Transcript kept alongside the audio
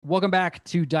Welcome back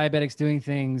to Diabetics Doing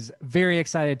Things. Very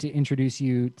excited to introduce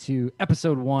you to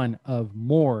episode 1 of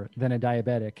More Than a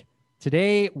Diabetic.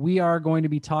 Today, we are going to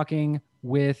be talking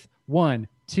with 1,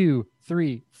 2,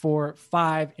 3, 4,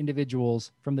 5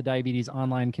 individuals from the diabetes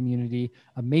online community.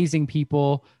 Amazing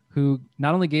people who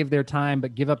not only gave their time,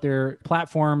 but give up their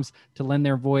platforms to lend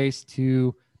their voice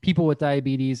to people with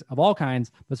diabetes of all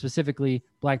kinds, but specifically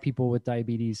Black people with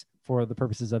diabetes for the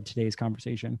purposes of today's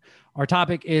conversation. Our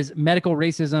topic is medical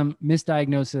racism,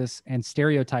 misdiagnosis, and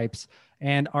stereotypes.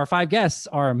 And our 5 guests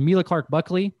are Mila Clark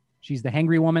Buckley. She's the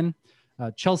hangry woman.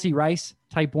 Chelsea Rice,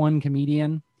 type 1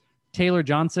 comedian. Taylor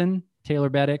Johnson,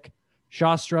 Taylor Diabetic.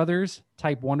 Shaw Struthers,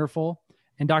 type wonderful.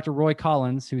 And Dr. Roy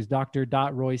Collins, who's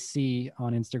Dr.RoyC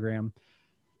on Instagram.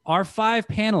 Our 5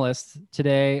 panelists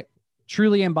today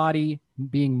truly embody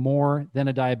being more than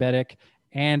a diabetic.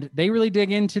 And they really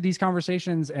dig into these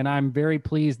conversations. And I'm very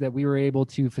pleased that we were able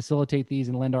to facilitate these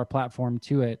and lend our platform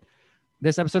to it.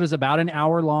 This episode is about an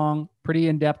hour long, pretty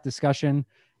in-depth discussion.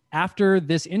 After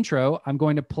this intro, I'm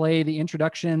going to play the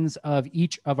introductions of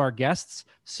each of our guests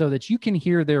so that you can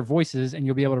hear their voices and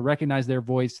you'll be able to recognize their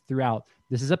voice throughout.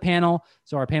 This is a panel.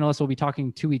 So our panelists will be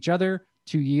talking to each other,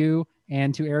 to you,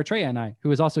 and to Eritrea and I,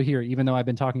 who is also here, even though I've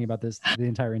been talking about this the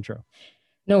entire intro.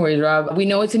 No worries, Rob. We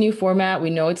know it's a new format.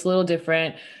 We know it's a little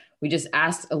different. We just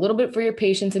asked a little bit for your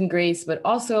patience and grace, but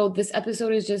also this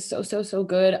episode is just so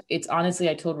good. It's honestly,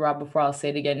 I told Rob before, I'll say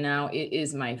it again now, it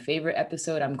is my favorite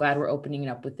episode. I'm glad we're opening it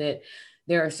up with it.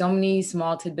 There are so many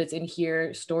small tidbits in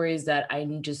here, stories that I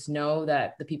just know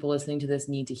that the people listening to this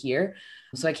need to hear.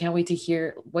 So I can't wait to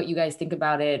hear what you guys think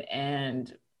about it.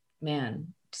 And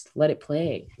man, just let it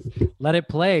play. Let it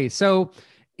play. So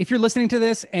if you're listening to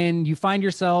this and you find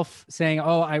yourself saying,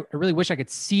 oh, I really wish I could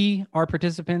see our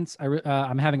participants,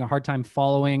 I'm having a hard time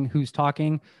following who's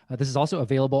talking. This is also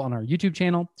available on our YouTube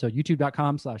channel. So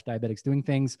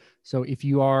youtube.com/diabeticsdoingthings. So if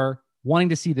you are wanting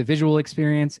to see the visual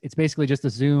experience, it's basically just a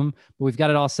Zoom, but we've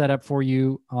got it all set up for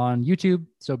you on YouTube.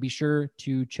 So be sure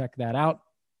to check that out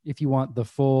if you want the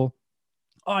full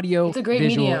audio it's a great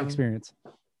visual medium. experience.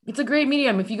 It's a great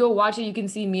medium. If you go watch it, you can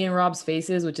see me and Rob's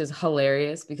faces, which is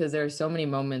hilarious because there are so many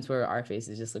moments where our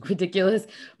faces just look ridiculous.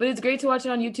 But it's great to watch it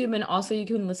on YouTube. And also you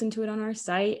can listen to it on our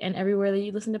site and everywhere that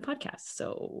you listen to podcasts.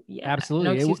 So yeah, absolutely.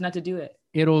 No excuse not to do it.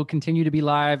 It'll continue to be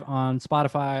live on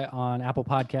Spotify, on Apple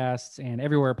Podcasts, and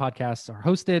everywhere podcasts are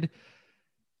hosted.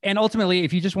 And ultimately,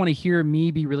 if you just want to hear me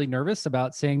be really nervous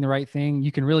about saying the right thing,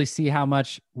 you can really see how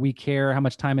much we care, how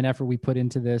much time and effort we put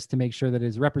into this to make sure that it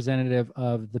is representative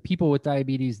of the people with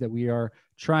diabetes that we are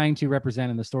trying to represent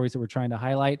and the stories that we're trying to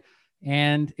highlight.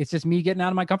 And it's just me getting out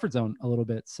of my comfort zone a little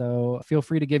bit. So feel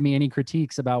free to give me any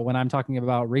critiques about when I'm talking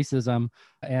about racism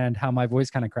and how my voice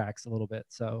kind of cracks a little bit.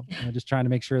 So I'm just trying to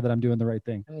make sure that I'm doing the right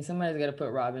thing. I mean, somebody's got to put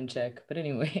Rob in check, but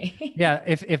anyway. Yeah,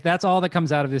 if that's all that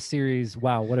comes out of this series,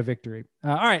 wow, what a victory.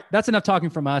 All right, that's enough talking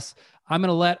from us. I'm going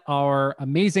to let our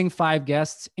amazing 5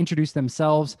 guests introduce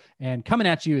themselves. And coming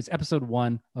at you is episode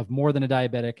 1 of More Than a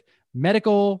Diabetic,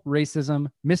 Medical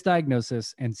Racism,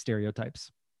 Misdiagnosis, and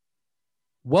Stereotypes.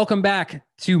 Welcome back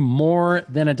to More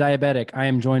Than a Diabetic. I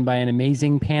am joined by an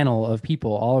amazing panel of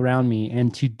people all around me.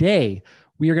 And today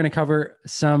we are going to cover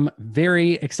some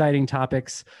very exciting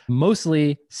topics,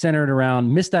 mostly centered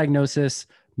around misdiagnosis,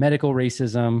 medical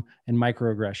racism, and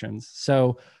microaggressions.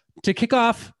 So to kick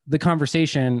off the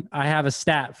conversation, I have a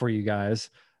stat for you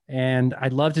guys, and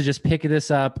I'd love to just pick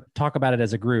this up, talk about it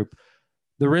as a group.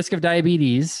 The risk of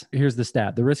diabetes, here's the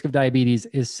stat. The risk of diabetes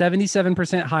is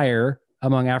 77% higher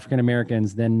among African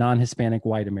Americans than non-Hispanic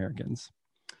white Americans.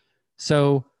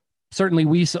 So certainly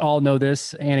we all know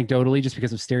this anecdotally just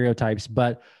because of stereotypes,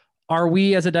 but are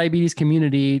we as a diabetes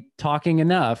community talking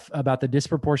enough about the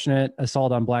disproportionate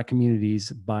assault on Black communities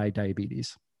by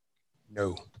diabetes?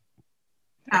 No.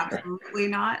 Absolutely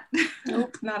not.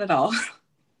 Nope, not at all.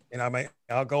 And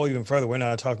I'll go even further. We're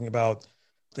not talking about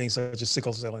things such as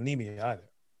sickle cell anemia either.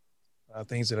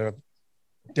 Things that are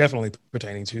definitely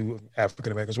pertaining to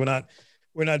African Americans.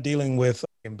 We're not dealing with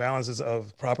imbalances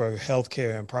of proper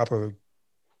healthcare and proper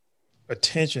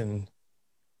attention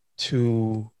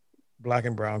to Black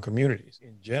and brown communities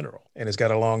in general, and it's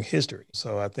got a long history.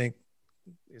 So I think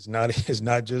it's not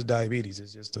just diabetes.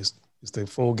 It's the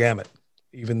full gamut,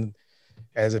 even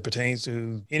as it pertains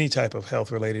to any type of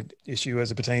health related issue,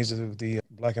 as it pertains to the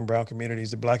Black and brown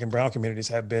communities. The Black and brown communities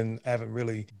haven't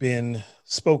really been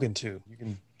spoken to. You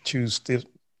can choose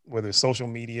whether it's social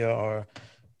media or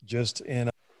just in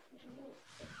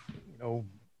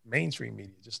mainstream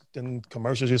media, just in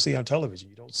commercials you see on television.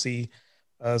 You don't see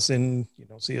us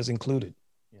included.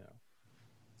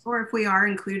 Or if we are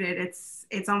included,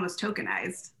 it's almost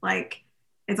tokenized. Like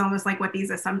it's almost like what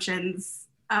these assumptions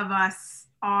of us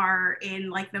are in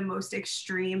like the most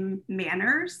extreme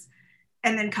manners.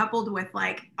 And then coupled with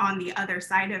like on the other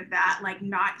side of that, like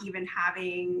not even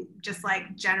having just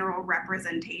like general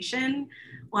representation.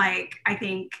 Like I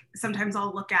think sometimes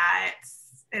I'll look at,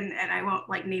 and I won't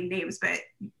like name names, but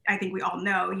I think we all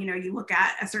know, you know, you look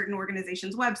at a certain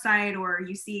organization's website or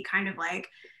you see kind of like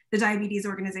the diabetes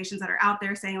organizations that are out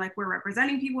there saying like, we're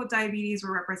representing people with diabetes,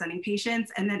 we're representing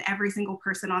patients. And then every single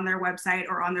person on their website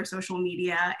or on their social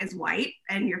media is white.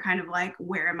 And you're kind of like,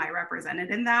 where am I represented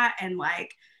in that? And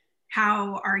like,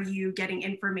 how are you getting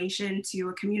information to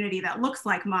a community that looks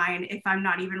like mine if I'm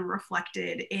not even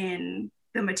reflected in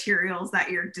the materials that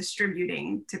you're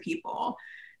distributing to people?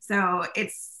 So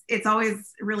it's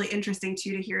always really interesting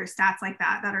too to hear stats like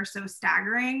that are so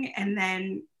staggering, and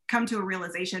then come to a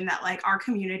realization that like our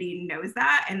community knows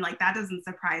that, and like that doesn't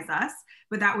surprise us,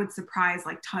 but that would surprise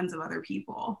like tons of other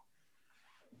people.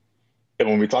 And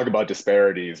when we talk about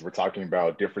disparities, we're talking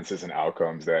about differences in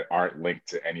outcomes that aren't linked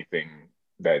to anything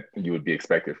that you would be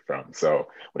expected from. So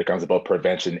when it comes about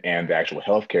prevention and the actual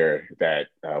healthcare that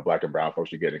Black and brown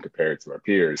folks are getting compared to our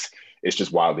peers, it's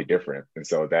just wildly different. And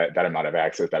so that amount of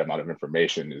access, that amount of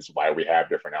information is why we have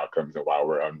different outcomes and why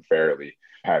we're unfairly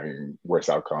having worse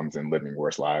outcomes and living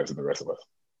worse lives than the rest of us.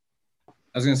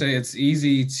 I was gonna say, it's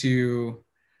easy to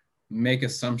make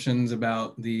assumptions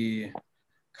about the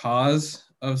cause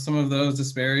of some of those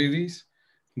disparities.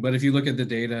 But if you look at the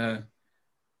data,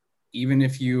 even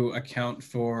if you account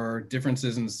for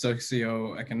differences in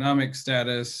socioeconomic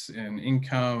status and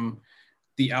income,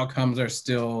 the outcomes are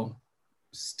still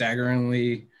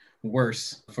staggeringly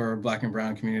worse for Black and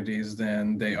brown communities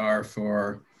than they are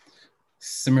for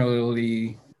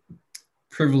similarly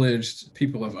privileged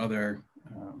people of other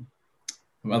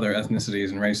ethnicities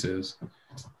and races.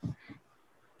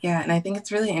 Yeah, and I think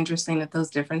it's really interesting that those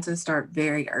differences start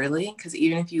very early, because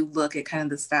even if you look at kind of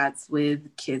the stats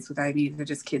with kids with diabetes or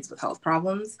just kids with health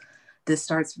problems, this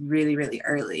starts really, really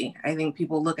early. I think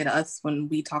people look at us when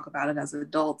we talk about it as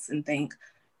adults and think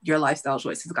your lifestyle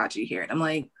choices got you here. And I'm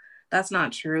like, that's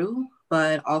not true.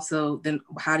 But also then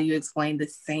how do you explain the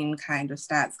same kind of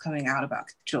stats coming out about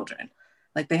children?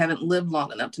 Like they haven't lived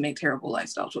long enough to make terrible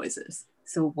lifestyle choices.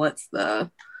 So what's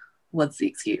the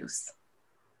excuse?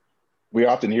 We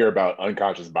often hear about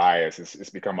unconscious bias. It's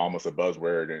become almost a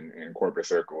buzzword in corporate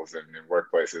circles and in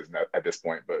workplaces at this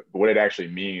point. But what it actually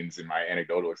means in my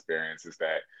anecdotal experience is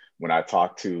that when I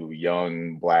talk to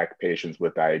young Black patients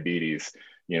with diabetes,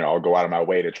 you know, I'll go out of my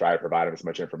way to try to provide them as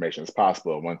much information as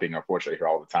possible. One thing unfortunately I hear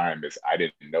all the time is, I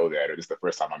didn't know that, or this is the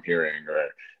first time I'm hearing, or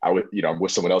I would, you know,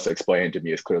 wish someone else explained to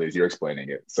me as clearly as you're explaining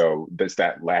it. So there's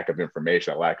that lack of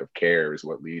information, that lack of care is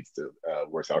what leads to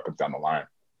worse outcomes down the line.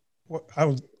 Well, I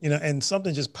was, you know, and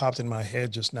something just popped in my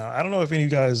head just now. I don't know if any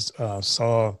of you guys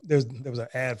saw, there was an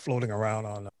ad floating around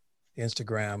on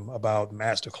Instagram about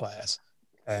Masterclass.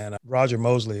 And Roger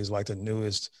Mosley is like the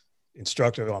newest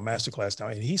instructor on Masterclass now.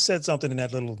 And he said something in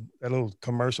that little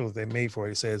commercial that they made for it.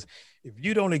 He says, if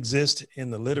you don't exist in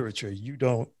the literature, you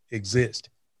don't exist.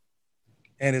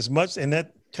 And and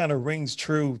that kind of rings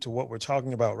true to what we're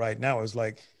talking about right now, is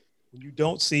like, when you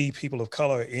don't see people of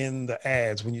color in the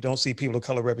ads, when you don't see people of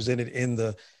color represented in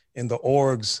the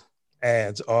orgs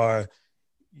ads, or,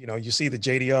 you know, you see the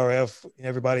JDRF,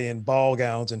 everybody in ball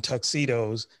gowns and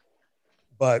tuxedos,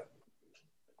 but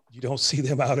you don't see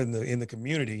them out in the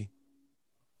community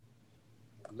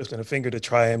lifting a finger to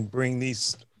try and bring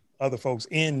these other folks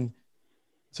in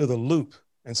to the loop.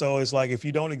 And so it's like, if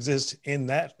you don't exist in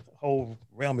that whole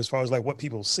realm, as far as like what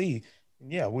people see,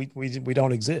 yeah, we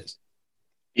don't exist.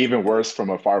 Even worse, from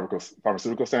a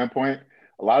pharmaceutical standpoint,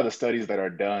 a lot of the studies that are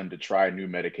done to try new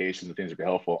medications and things that are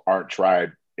helpful aren't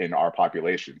tried in our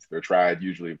populations. They're tried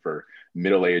usually for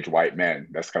middle-aged white men.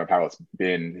 That's kind of how it's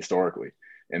been historically.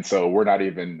 And so we're not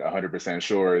even 100%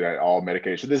 sure that all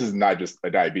medication, this is not just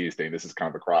a diabetes thing, this is kind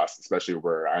of across, especially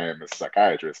where I am as a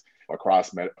psychiatrist,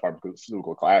 across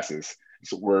pharmaceutical classes.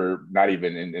 So we're not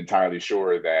even entirely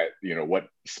sure that, you know, what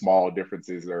small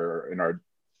differences are in our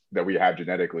that we have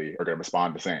genetically are going to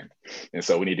respond the same. And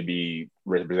so we need to be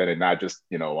represented not just,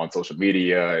 you know, on social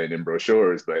media and in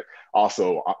brochures, but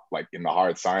also like in the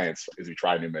hard science as we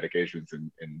try new medications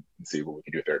and see what we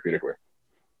can do therapeutically.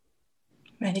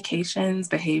 Medications,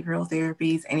 behavioral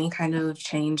therapies, any kind of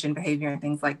change in behavior and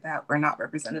things like that were not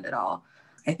represented at all.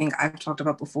 I think I've talked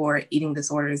about before eating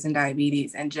disorders and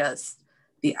diabetes, and just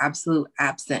the absolute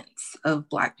absence of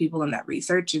Black people in that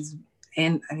research is,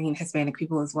 and I mean Hispanic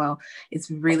people as well,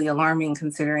 it's really alarming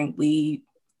considering we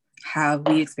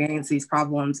experience these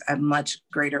problems at much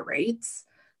greater rates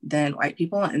than white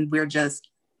people, and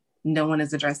no one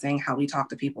is addressing how we talk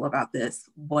to people about this.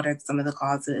 What are some of the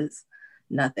causes?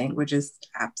 nothing. We're just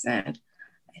absent.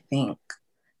 I think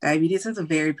diabetes is a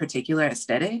very particular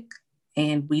aesthetic,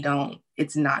 and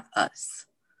it's not us.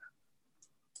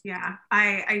 Yeah,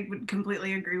 I would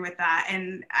completely agree with that.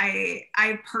 And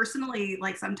I personally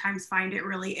like sometimes find it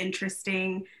really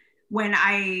interesting when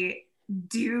I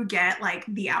do get like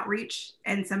the outreach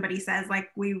and somebody says like,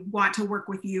 we want to work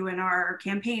with you in our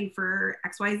campaign for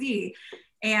XYZ.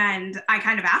 And I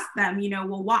kind of ask them,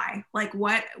 well, why? Like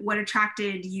what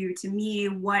attracted you to me?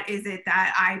 What is it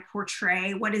that I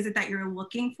portray? What is it that you're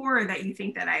looking for or that you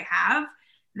think that I have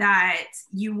that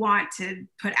you want to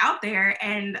put out there?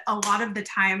 And a lot of the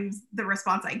times the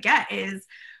response I get is,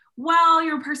 well,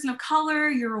 you're a person of color,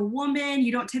 you're a woman,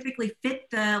 you don't typically fit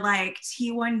the like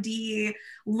T1D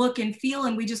look and feel,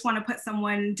 and we just want to put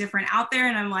someone different out there.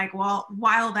 And I'm like, well,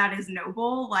 while that is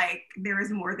noble, like there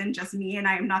is more than just me, and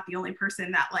I am not the only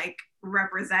person that like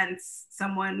represents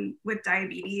someone with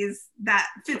diabetes that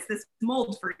fits this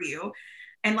mold for you.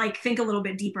 And like think a little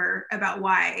bit deeper about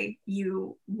why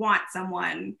you want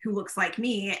someone who looks like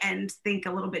me, and think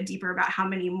a little bit deeper about how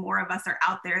many more of us are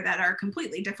out there that are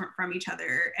completely different from each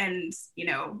other. And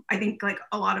I think like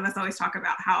a lot of us always talk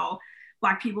about how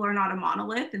Black people are not a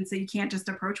monolith, and so you can't just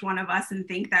approach one of us and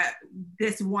think that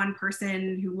this one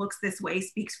person who looks this way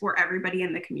speaks for everybody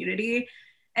in the community.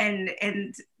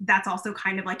 And that's also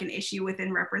kind of like an issue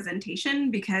within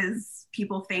representation, because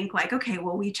people think like, okay,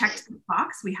 well, we checked the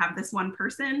box, we have this one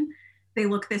person, they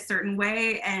look this certain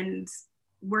way, and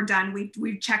we're done.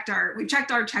 We've checked our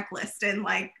checklist, and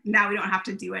like now we don't have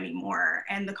to do any more.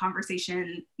 And the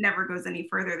conversation never goes any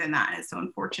further than that. And it's so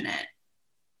unfortunate.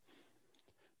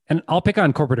 And I'll pick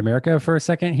on corporate America for a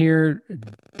second here.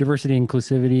 Diversity,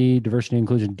 inclusivity, diversity,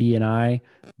 inclusion, D&I,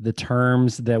 the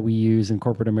terms that we use in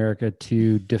corporate America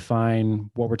to define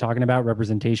what we're talking about,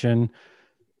 representation,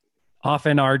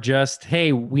 often are just,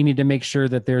 hey, we need to make sure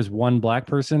that there's one Black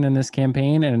person in this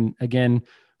campaign. And again,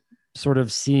 sort of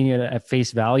seeing it at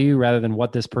face value rather than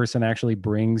what this person actually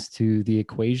brings to the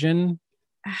equation.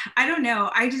 I don't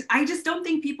know. I just don't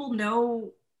think people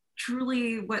know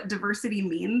truly what diversity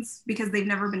means, because they've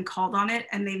never been called on it,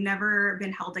 and they've never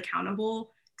been held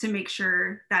accountable to make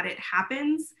sure that it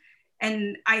happens.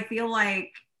 And I feel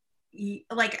like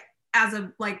as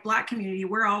a like Black community,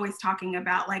 we're always talking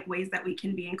about like ways that we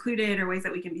can be included, or ways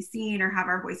that we can be seen, or have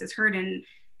our voices heard and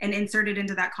inserted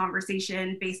into that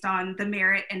conversation based on the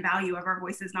merit and value of our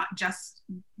voices, not just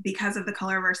because of the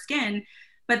color of our skin.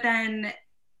 But then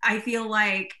I feel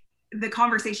like the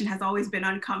conversation has always been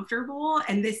uncomfortable,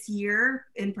 and this year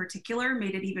in particular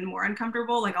made it even more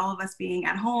uncomfortable. Like all of us being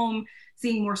at home,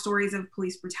 seeing more stories of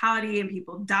police brutality and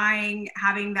people dying,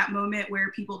 having that moment where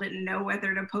people didn't know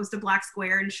whether to post a black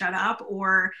square and shut up,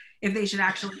 or if they should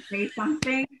actually say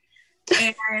something.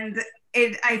 And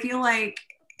I feel like,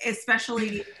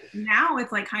 especially now,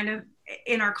 it's like kind of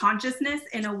in our consciousness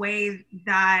in a way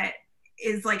that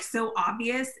is like so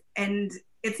obvious, and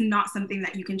it's not something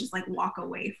that you can just like walk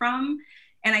away from.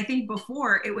 And I think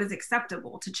before it was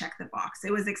acceptable to check the box.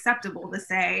 It was acceptable to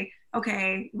say,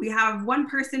 okay, we have one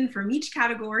person from each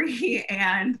category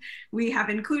and we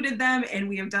have included them and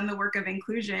we have done the work of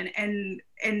inclusion. And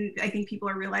I think people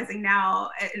are realizing now,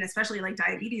 and especially like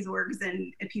diabetes orgs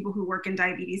and people who work in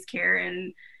diabetes care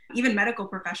and even medical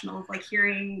professionals, like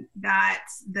hearing that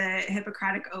the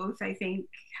Hippocratic Oath, I think,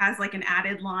 has like an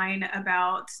added line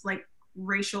about like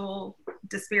racial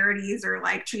disparities, or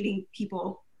like treating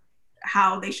people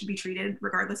how they should be treated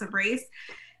regardless of race.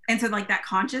 And so like that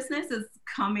consciousness is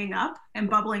coming up and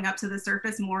bubbling up to the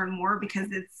surface more and more, because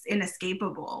it's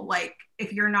inescapable. Like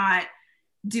if you're not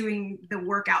doing the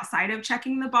work outside of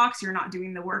checking the box, you're not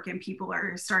doing the work, and people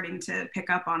are starting to pick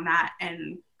up on that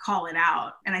and call it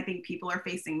out. And I think people are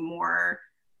facing more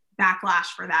backlash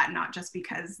for that, not just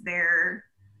because they're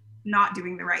not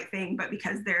doing the right thing, but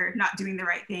because they're not doing the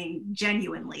right thing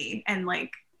genuinely. And like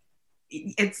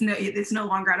it's no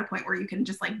longer at a point where you can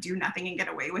just like do nothing and get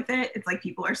away with it. It's like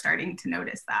people are starting to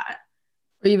notice that.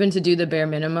 Or even to do the bare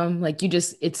minimum, like it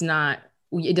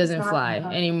doesn't fly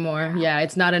anymore. Yeah,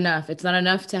 it's not enough. It's not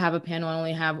enough to have a panel and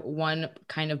only have one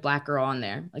kind of Black girl on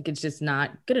there. Like it's just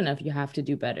not good enough. You have to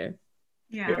do better.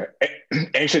 Yeah.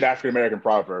 Ancient African-American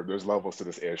proverb, there's levels to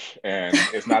this ish. And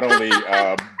it's not only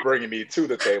bringing me to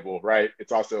the table, right?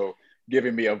 It's also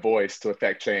giving me a voice to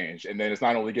affect change. And then it's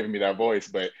not only giving me that voice,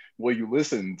 but will you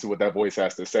listen to what that voice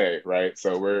has to say, right?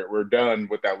 So we're done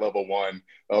with that level one.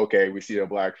 Okay, we see a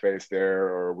Black face there,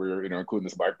 or we're including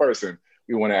this Black person.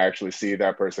 We want to actually see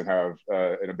that person have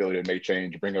an ability to make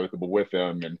change, bring other people with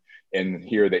them, and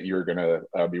hear that you're going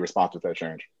to be responsive to that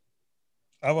change.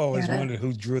 I've always wondered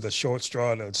who drew the short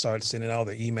straw to start sending all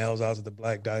the emails out to the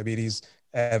Black diabetes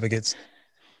advocates.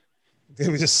 They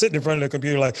were just sitting in front of the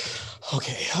computer like,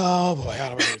 okay, oh boy, how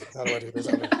do I do this? How do I do this?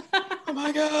 Oh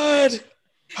my God,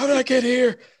 how did I get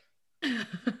here?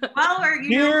 Well, or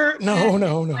Here? No,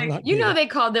 like, not You here. know they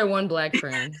called their one black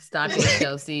friend. Stop it,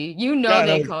 Chelsea. You know Yeah,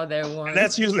 they no. called their one. And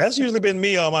that's usually been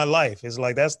me all my life. It's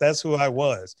like that's who I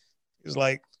was. It's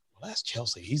like, well, that's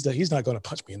Chelsea. He's not going to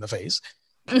punch me in the face.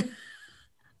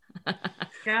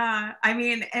 Yeah, I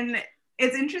mean, and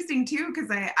it's interesting too, because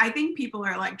I think people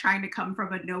are like trying to come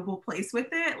from a noble place with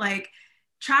it, like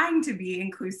trying to be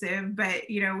inclusive. But,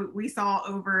 you know, we saw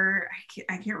over,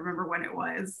 I can't remember when it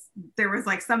was, there was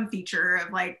like some feature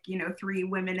of like, you know, 3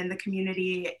 women in the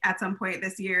community at some point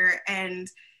this year. And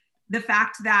the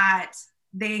fact that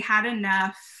they had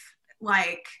enough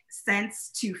like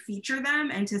sense to feature them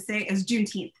and to say, it's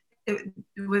Juneteenth. It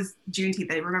was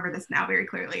Juneteenth. I remember this now very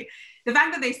clearly. The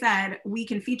fact that they said we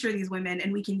can feature these women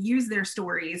and we can use their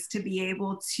stories to be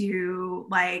able to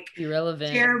like be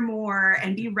relevant, share more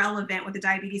and be relevant with the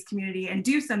diabetes community and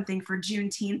do something for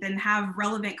Juneteenth and have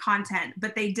relevant content,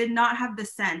 but they did not have the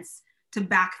sense to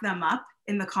back them up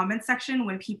in the comment section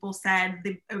when people said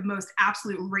the most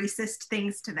absolute racist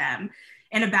things to them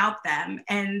and about them,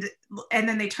 and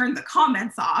then they turned the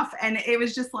comments off. And it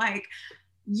was just like,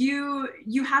 you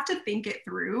have to think it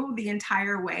through the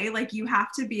entire way. Like you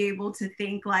have to be able to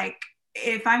think like,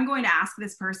 if I'm going to ask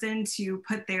this person to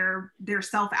put their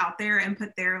self out there and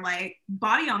put their like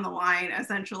body on the line,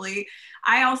 essentially,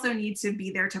 I also need to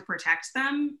be there to protect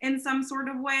them in some sort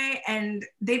of way. And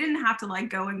they didn't have to like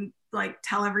go and like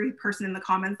tell every person in the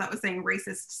comments that was saying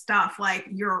racist stuff like,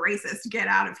 you're a racist, get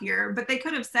out of here. But they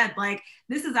could have said like,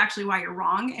 this is actually why you're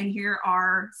wrong, and here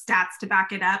are stats to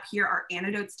back it up, here are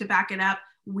anecdotes to back it up.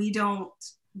 We don't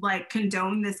like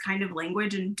condone this kind of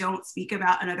language and don't speak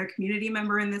about another community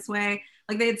member in this way.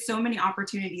 Like they had so many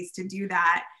opportunities to do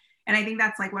that. And I think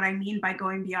that's like what I mean by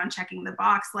going beyond checking the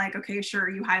box. Like, okay, sure,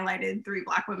 you highlighted 3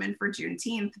 Black women for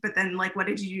Juneteenth, but then like, what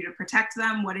did you do to protect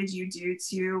them? What did you do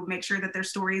to make sure that their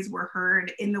stories were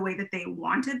heard in the way that they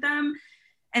wanted them?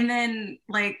 And then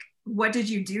like, what did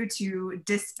you do to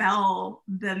dispel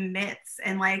the myths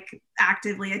and like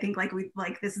actively, I think like we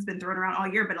like this has been thrown around all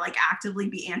year, but like actively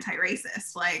be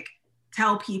anti-racist, like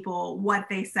tell people what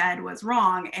they said was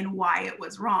wrong and why it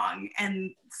was wrong,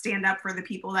 and stand up for the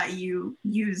people that you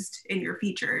used in your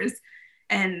features.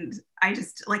 And I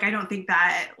just like, I don't think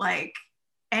that like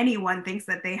anyone thinks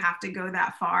that they have to go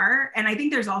that far. And I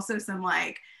think there's also some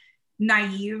like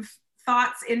naive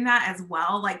thoughts in that as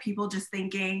well, like people just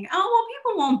thinking, oh well,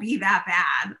 people won't be that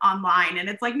bad online. And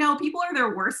it's like, no, people are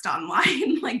their worst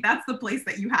online. Like that's the place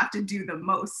that you have to do the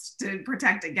most to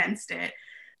protect against it.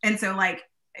 And so like,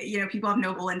 you know, people have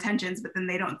noble intentions, but then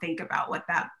they don't think about what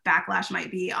that backlash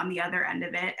might be on the other end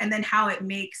of it, and then how it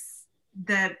makes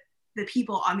the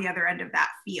people on the other end of that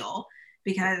feel,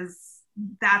 because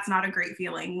that's not a great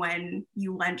feeling when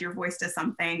you lend your voice to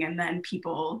something and then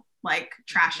people like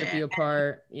trash it. you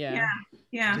apart. Yeah.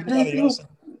 Was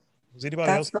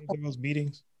anybody else in those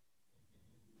meetings?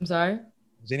 I'm sorry?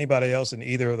 Was anybody else in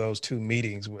either of those 2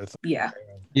 meetings with? Yeah.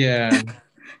 Yeah.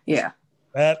 Yeah.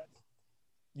 That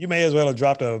you may as well have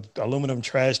dropped a aluminum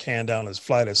trash can down this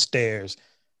flight of stairs.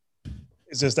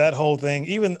 It's just that whole thing.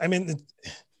 Even, I mean,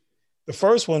 the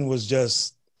first one was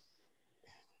just,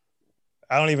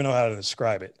 I don't even know how to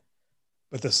describe it.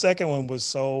 But the second one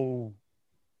was a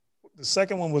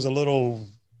little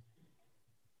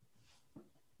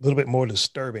bit more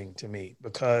disturbing to me,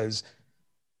 because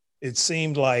it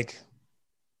seemed like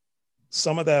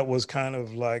some of that was kind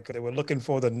of like they were looking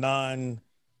for the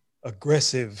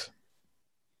non-aggressive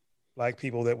Black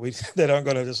people that aren't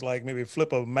going to just like maybe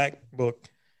flip a MacBook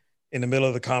in the middle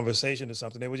of the conversation or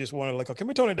something. They would just want to like, oh, can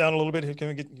we tone it down a little bit?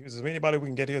 Is there anybody we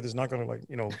can get here that's not going to like,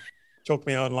 you know, choke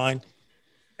me online?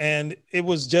 And it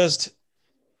was just,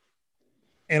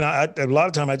 and a lot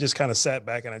of time I just kind of sat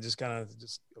back and I just kind of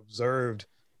just observed.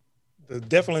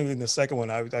 Definitely in the second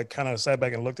one, I kind of sat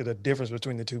back and looked at the difference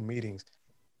between the 2 meetings.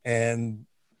 And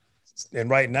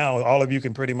right now, all of you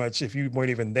can pretty much, if you weren't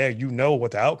even there, you know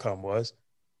what the outcome was.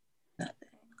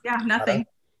 Yeah, nothing.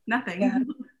 Yeah.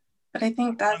 But I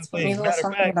think that's what Mila was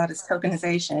talking about, is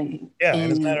tokenization. Yeah,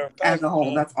 as a matter of fact, as a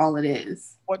whole, that's all it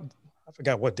is. I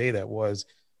forgot what day that was.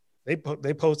 They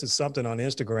posted something on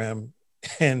Instagram,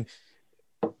 and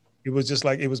it was just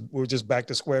like we're just back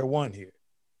to square one here.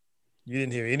 You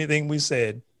didn't hear anything we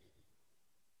said,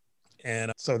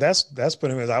 and so that's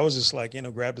pretty much. I was just like, you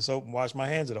know, grab the soap and wash my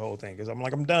hands of the whole thing, because I'm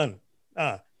like, I'm done.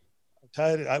 I'm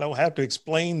tired. I don't have to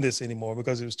explain this anymore,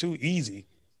 because it was too easy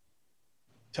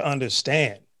to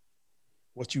understand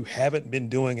what you haven't been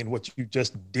doing and what you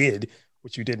just did,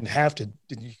 which you didn't have to.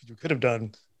 You could have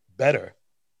done better.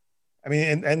 I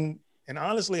mean, and And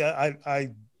honestly, I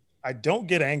don't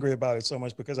get angry about it so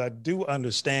much because I do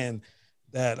understand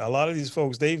that a lot of these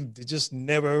folks, they just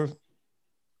never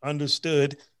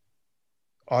understood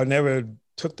or never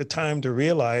took the time to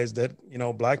realize that, you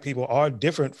know, Black people are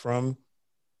different from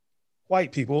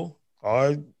white people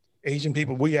or Asian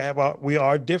people. We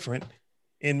are different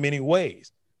in many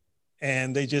ways.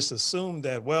 And they just assume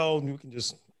that, well, you can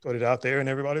just put it out there and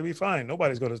everybody will be fine.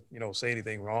 Nobody's going to, you know, say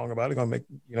anything wrong about it. Going to make,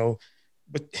 you know,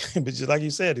 but just like you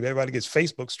said, if everybody gets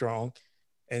Facebook strong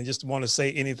and just want to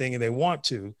say anything and they want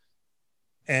to.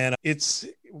 And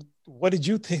what did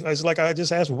you think? It's like I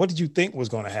just asked, what did you think was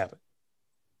going to happen?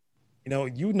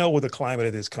 You know with the climate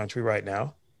of this country right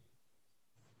now,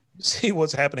 you see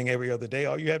what's happening every other day.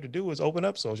 All you have to do is open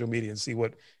up social media and see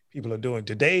what people are doing.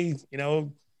 Today, you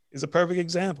know, is a perfect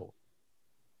example.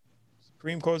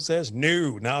 Supreme Court says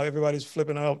no. Now everybody's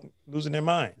flipping out, losing their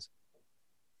minds.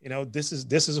 You know, this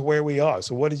is where we are.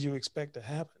 So what did you expect to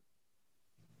happen?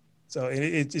 So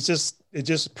it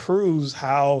just proves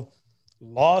how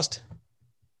lost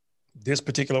this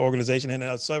particular organization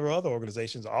and several other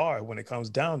organizations are when it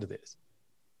comes down to this.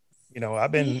 You know,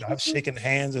 I've shaken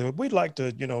hands and we'd like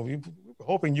to, you know, we're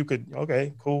hoping you could,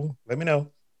 okay, cool, let me know.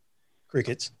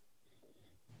 Crickets.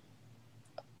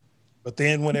 But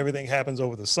then when everything happens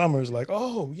over the summer, it's like,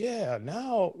 oh yeah,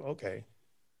 now, okay.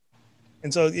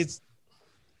 And so it's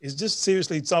just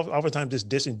seriously, it's oftentimes just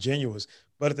disingenuous,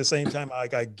 but at the same time,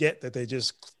 I get that they're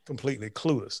just completely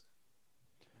clueless.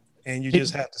 And you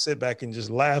just have to sit back and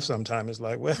just laugh sometimes. It's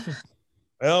like,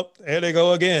 well, there they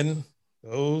go again.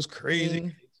 Those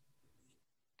crazy.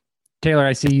 Taylor,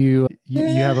 I see you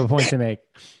have a point to make.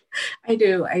 I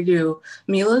do.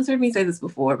 Mila's heard me say this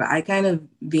before, but I kind of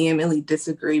vehemently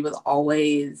disagree with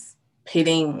always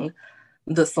pitting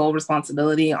the sole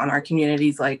responsibility on our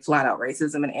communities, like flat out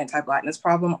racism and anti-Blackness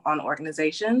problem, on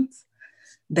organizations.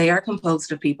 They are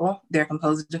composed of people. They're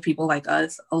composed of people like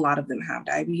us. A lot of them have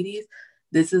diabetes.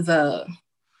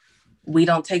 We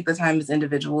don't take the time as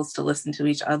individuals to listen to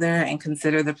each other and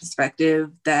consider the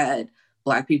perspective that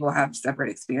Black people have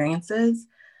separate experiences.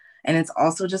 And it's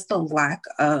also just a lack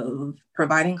of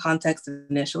providing context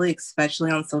initially,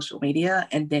 especially on social media,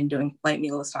 and then doing, like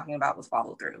Mila was talking about, with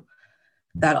follow through.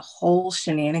 That whole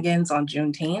shenanigans on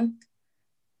Juneteenth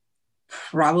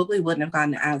probably wouldn't have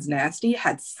gotten as nasty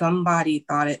had somebody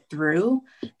thought it through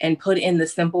and put in the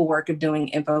simple work of doing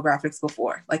infographics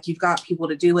before. Like, you've got people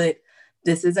to do it.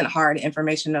 This isn't hard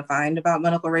information to find about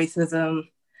medical racism.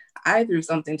 I threw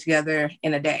something together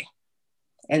in a day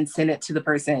and sent it to the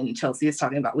person Chelsea is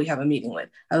talking about we have a meeting with.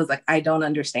 I was like, I don't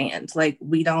understand. Like,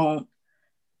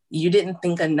 you didn't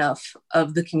think enough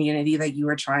of the community that you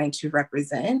were trying to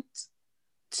represent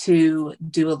to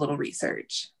do a little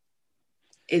research.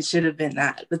 It should have been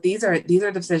that. But these are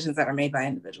decisions that are made by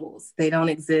individuals. They don't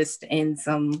exist in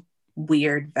some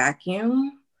weird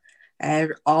vacuum.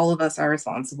 All of us are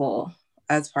responsible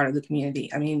as part of the community.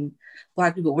 I mean,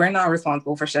 Black people, we're not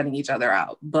responsible for shutting each other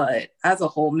out, but as a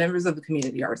whole, members of the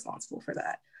community are responsible for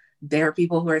that. There are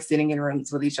people who are sitting in rooms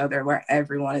with each other where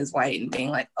everyone is white and being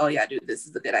like, oh yeah, dude, this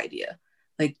is a good idea.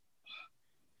 Like,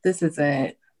 this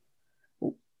isn't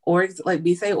orgs, like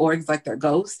we say orgs like they're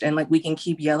ghosts, and like we can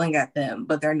keep yelling at them,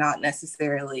 but they're not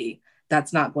necessarily,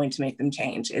 that's not going to make them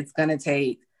change. It's going to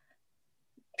take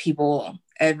people,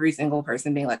 every single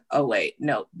person being like, oh wait,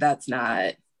 no, that's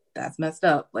messed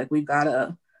up. Like, we've got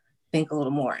to think a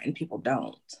little more, and people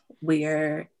don't. We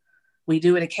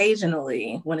do it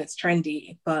occasionally when it's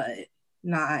trendy, but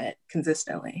not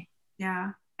consistently.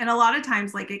 Yeah. And a lot of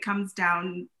times, like, it comes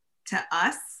down to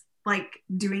us, like,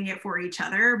 doing it for each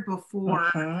other before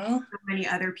so many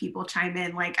other people chime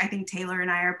in. Like, I think Taylor and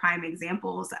I are prime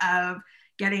examples of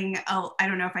getting, I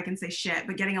don't know if I can say shit,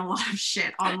 but getting a lot of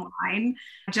shit online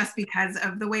just because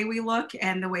of the way we look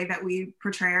and the way that we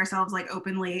portray ourselves, like,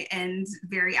 openly and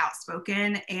very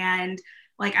outspoken. And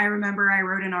like, I remember I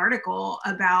wrote an article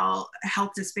about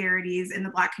health disparities in the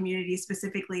Black community,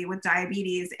 specifically with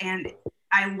diabetes. And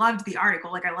I loved the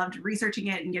article. Like, I loved researching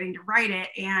it and getting to write it.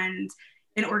 And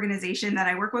an organization that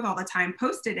I work with all the time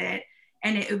posted it.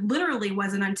 And it literally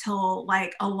wasn't until,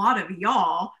 like, a lot of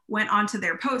y'all went onto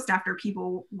their post after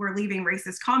people were leaving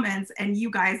racist comments and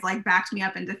you guys, like, backed me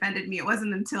up and defended me. It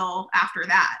wasn't until after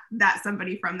that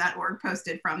somebody from that org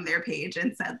posted from their page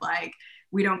and said, like,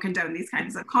 we don't condone these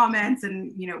kinds of comments,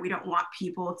 and, you know, we don't want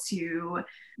people to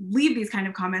leave these kind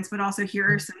of comments, but also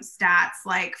here are some stats,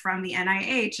 like, from the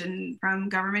NIH and from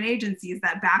government agencies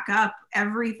that back up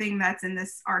everything that's in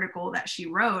this article that she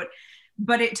wrote.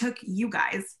 but it took you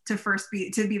guys to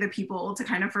be the people to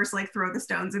kind of first like throw the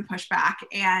stones and push back.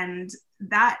 And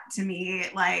that to me,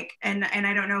 like, and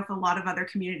I don't know if a lot of other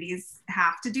communities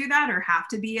have to do that or have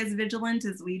to be as vigilant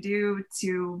as we do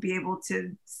to be able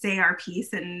to say our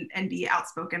piece and be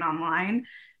outspoken online.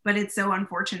 But it's so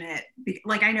unfortunate.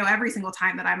 Like, I know every single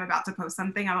time that I'm about to post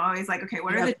something, I'm always like, okay,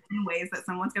 what are the 10 ways that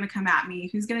someone's going to come at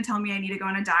me? Who's going to tell me I need to go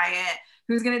on a diet?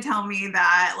 Who's going to tell me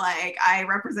that like I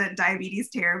represent diabetes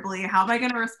terribly? How am I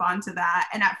going to respond to that?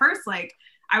 And at first, like,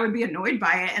 I would be annoyed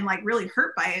by it and like really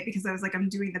hurt by it, because I was like, I'm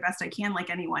doing the best I can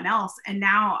like anyone else. And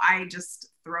now I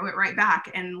just throw it right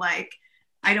back. And like,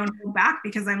 I don't go back,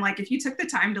 because I'm like, if you took the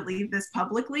time to leave this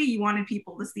publicly, you wanted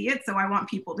people to see it. So I want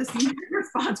people to see your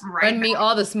response right Run me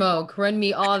all the smoke. Run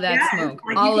me all that smoke.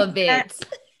 Like, all of it.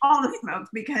 All the smoke,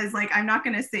 because like, I'm not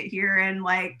going to sit here and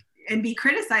like, and be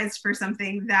criticized for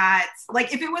something that,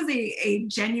 like, if it was a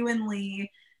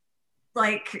genuinely,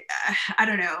 like, I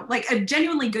don't know, like a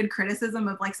genuinely good criticism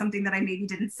of like something that I maybe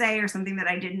didn't say or something that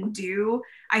I didn't do,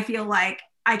 I feel like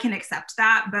I can accept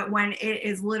that. But when it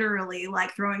is literally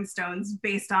like throwing stones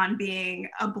based on being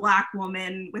a Black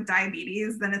woman with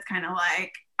diabetes, then it's kind of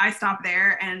like, I stop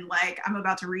there and like, I'm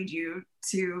about to read you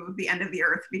to the end of the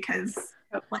earth, because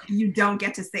like, you don't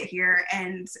get to sit here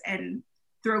and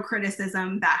throw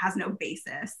criticism that has no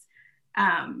basis.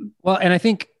 Well, and I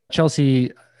think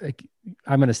Chelsea,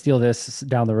 I'm going to steal this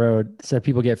down the road. Said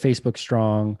people get Facebook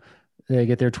strong, they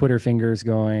get their Twitter fingers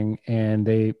going, and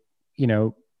they, you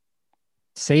know,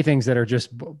 say things that are just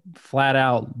flat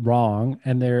out wrong,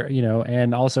 and they're, you know,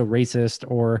 and also racist,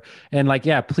 or, and like,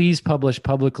 yeah, please publish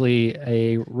publicly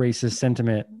a racist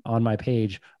sentiment on my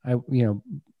page. I, you know,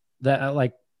 that,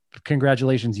 like,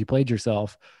 congratulations, you played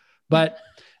yourself. But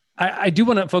I do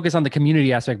want to focus on the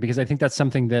community aspect, because I think that's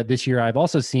something that this year I've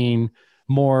also seen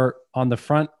more on the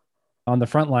front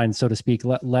line, so to speak,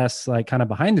 less like kind of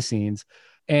behind the scenes.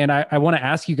 And I want to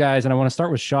ask you guys, and I want to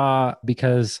start with Shaw,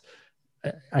 because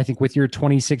I think with your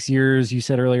 26 years, you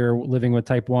said earlier, living with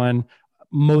type 1,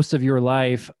 most of your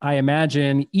life, I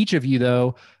imagine each of you,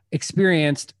 though,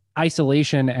 experienced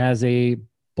isolation as a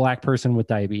Black person with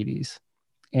diabetes.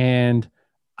 And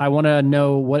I want to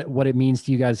know what it means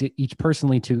to you guys each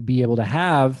personally to be able to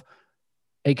have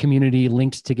a community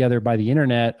linked together by the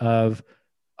internet of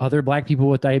other Black people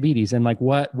with diabetes, and like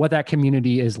what that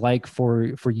community is like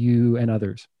for you and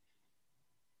others.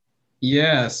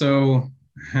 Yeah, so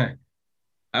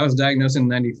I was diagnosed in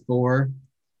 '94.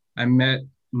 I met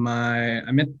my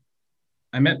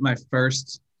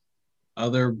first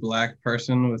other Black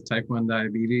person with type 1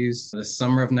 diabetes the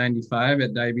summer of '95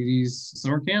 at diabetes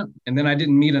summer camp. And then I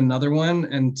didn't meet another one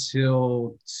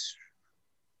until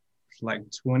like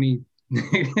 20.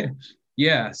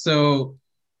 Yeah, so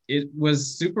it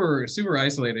was super, super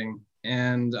isolating.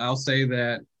 And I'll say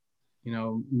that, you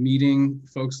know, meeting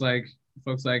folks like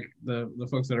the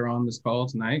folks that are on this call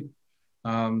tonight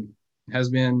has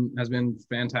been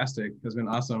fantastic, has been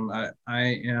awesome. I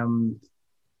am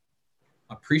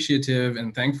appreciative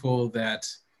and thankful that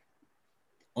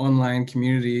online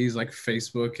communities like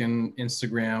Facebook and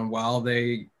Instagram, while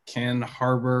they can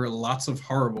harbor lots of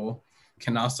horrible,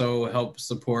 can also help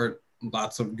support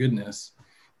lots of goodness.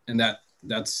 And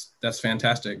that's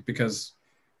fantastic, because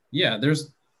yeah,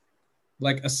 there's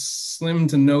like a slim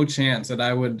to no chance that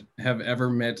I would have ever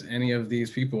met any of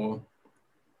these people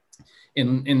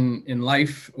in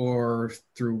life or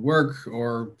through work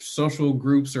or social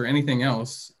groups or anything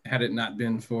else, had it not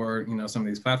been for, you know, some of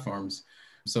these platforms.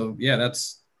 So yeah,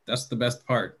 that's the best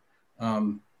part.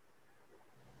 I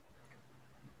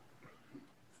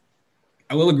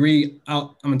will agree.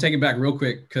 I'm gonna take it back real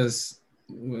quick, because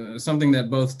something that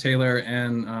both Taylor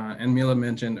and Mila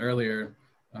mentioned earlier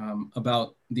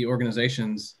about the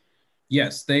organizations.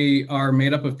 Yes, they are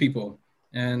made up of people,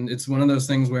 and it's one of those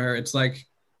things where it's like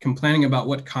complaining about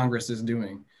what Congress is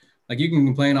doing. Like, you can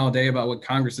complain all day about what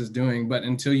Congress is doing, but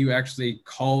until you actually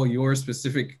call your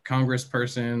specific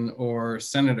congressperson or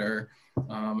senator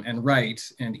and write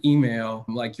and email,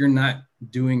 like, you're not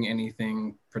doing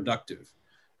anything productive.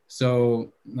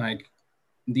 So like,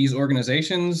 these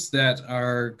organizations that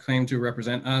are claimed to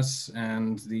represent us,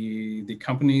 and the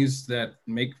companies that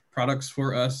make products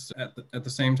for us at the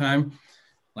same time,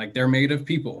 like, they're made of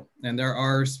people, and there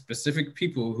are specific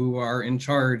people who are in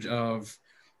charge of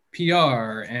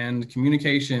PR and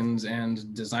communications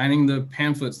and designing the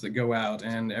pamphlets that go out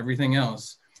and everything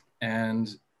else.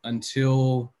 And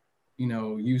until, you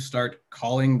know, you start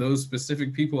calling those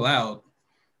specific people out,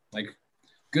 like,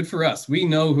 good for us. We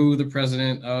know who the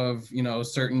president of, you know,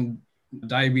 certain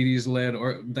diabetes-led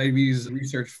or diabetes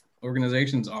research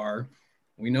organizations are.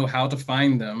 We know how to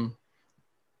find them.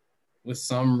 with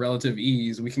some relative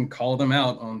ease, we can call them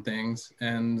out on things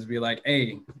and be like,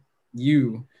 hey,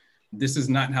 this is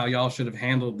not how y'all should have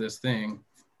handled this thing.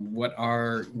 What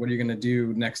are you going to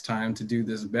do next time to do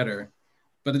this better?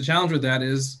 But the challenge with that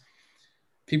is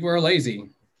people are lazy,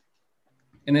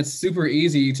 and it's super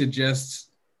easy to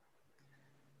just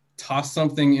toss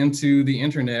something into the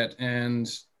internet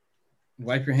and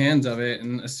wipe your hands of it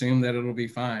and assume that it'll be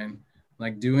fine.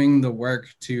 Like, doing the work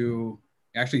to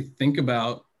actually think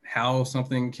about how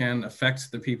something can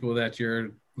affect the people that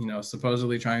you're,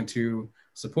 supposedly trying to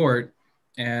support,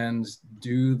 and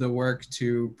do the work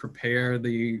to prepare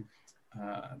the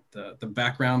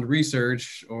background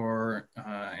research or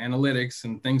analytics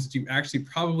and things that you actually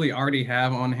probably already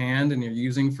have on hand and you're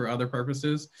using for other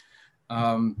purposes.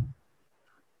 Taking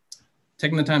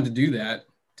the time to do that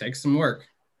takes some work.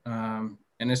 And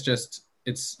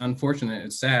it's unfortunate,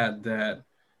 it's sad that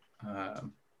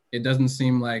it doesn't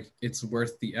seem like it's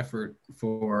worth the effort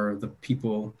for the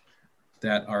people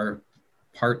that are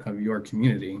part of your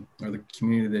community or the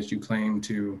community that you claim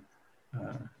to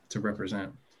represent.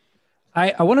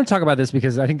 I want to talk about this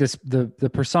because I think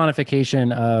the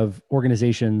personification of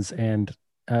organizations and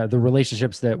the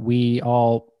relationships that we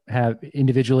all have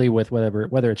individually with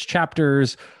whether it's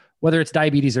chapters, whether it's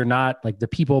diabetes or not, like the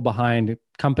people behind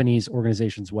companies,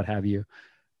 organizations, what have you.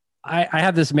 I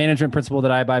have this management principle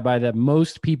that I abide by, that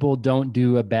most people don't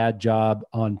do a bad job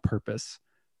on purpose.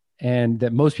 And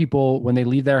that most people, when they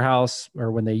leave their house,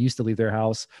 or when they used to leave their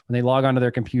house, when they log onto their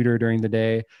computer during the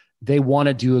day, they want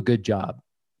to do a good job,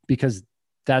 because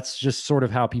that's just sort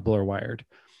of how people are wired.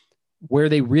 Where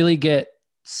they really get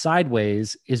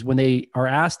sideways is when they are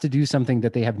asked to do something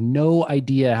that they have no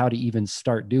idea how to even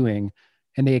start doing,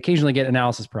 and they occasionally get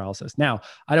analysis paralysis. Now,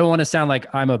 I don't want to sound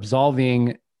like I'm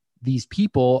absolving these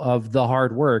people of the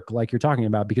hard work like you're talking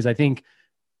about, because I think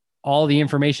all the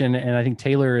information, and I think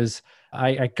Taylor is,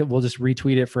 I will just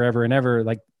retweet it forever and ever.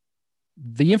 Like,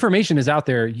 the information is out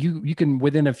there. You can,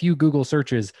 within a few Google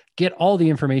searches, get all the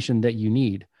information that you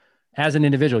need as an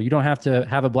individual. You don't have to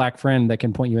have a Black friend that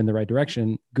can point you in the right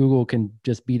direction. Google can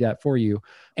just be that for you.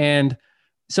 And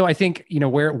so I think,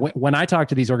 when I talk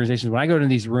to these organizations, when I go to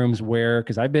these rooms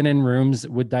because I've been in rooms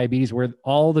with diabetes where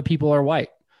all the people are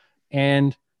white,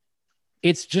 and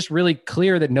it's just really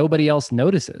clear that nobody else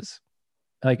notices.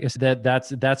 Like, it's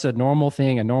that's a normal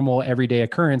thing, a normal everyday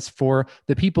occurrence for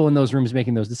the people in those rooms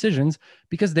making those decisions,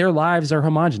 because their lives are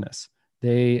homogenous.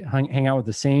 They hang out with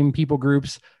the same people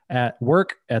groups at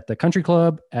work, at the country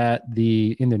club,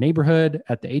 in their neighborhood,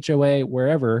 at the HOA,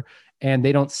 wherever, and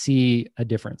they don't see a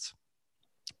difference.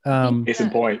 Case in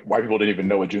point, white people didn't even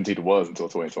know what Juneteenth was until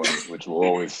 2020, which will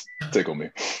always tickle me.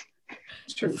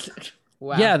 It's true.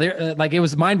 Wow. Yeah, it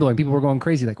was mind blowing. People were going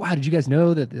crazy. Like, wow, did you guys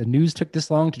know that the news took this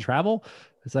long to travel?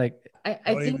 It's like,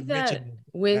 I think that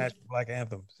with Black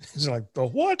Anthem, it's like, the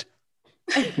what?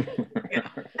 Where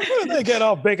did they get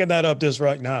off making that up this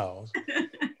right now?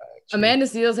 Amanda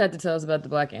Seals had to tell us about the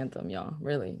Black Anthem, y'all,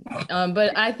 really.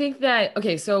 But I think that,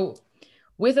 okay, so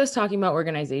with us talking about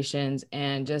organizations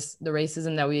and just the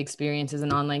racism that we experience as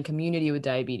an online community with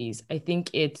diabetes, I think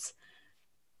that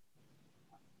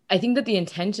the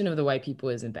intention of the white people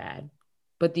isn't bad,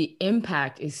 but the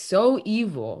impact is so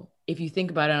evil if you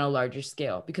think about it on a larger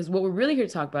scale, because what we're really here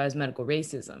to talk about is medical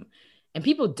racism, and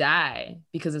people die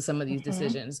because of some of these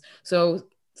decisions. So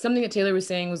something that Taylor was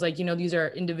saying was like, these are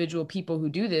individual people who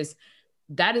do this.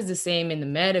 That is the same in the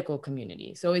medical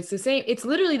community. So it's the same, it's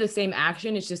literally the same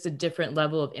action. It's just a different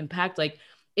level of impact. Like,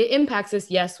 it impacts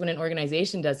us, yes, when an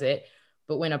organization does it,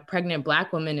 but when a pregnant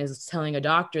Black woman is telling a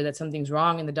doctor that something's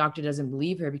wrong and the doctor doesn't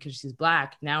believe her because she's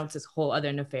Black, now it's this whole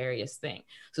other nefarious thing.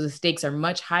 So the stakes are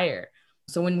much higher.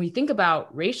 So when we think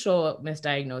about racial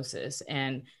misdiagnosis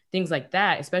and things like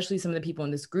that, especially some of the people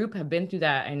in this group have been through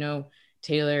that. I know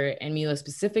Taylor and Mila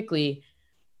specifically.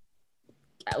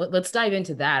 Let's dive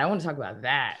into that. I want to talk about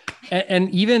that. And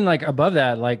even like above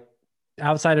that, like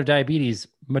outside of diabetes,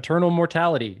 maternal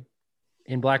mortality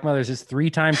in Black mothers is 3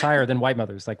 times higher than white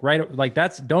mothers. Like, right. Like,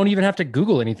 don't even have to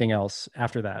Google anything else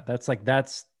after that.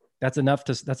 That's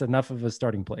enough of a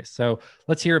starting place. So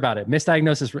let's hear about it.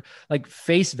 Misdiagnosis, like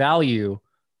face value,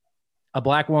 a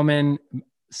Black woman,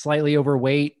 slightly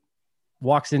overweight,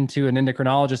 walks into an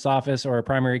endocrinologist's office or a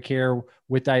primary care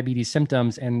with diabetes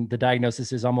symptoms, and the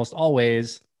diagnosis is almost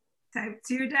always type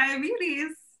 2 diabetes.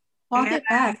 Walk it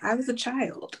back. I was a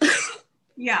child.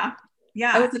 Yeah.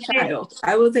 I was a child.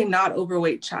 I was a not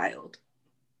overweight child.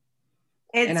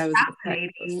 It's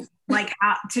fascinating, like,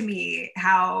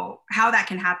 how that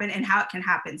can happen and how it can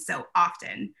happen so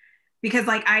often. Because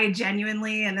like, I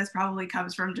genuinely, and this probably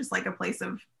comes from just like a place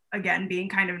of, again, being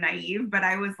kind of naive, but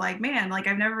I was like, man, like,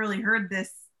 I've never really heard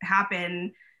this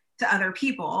happen to other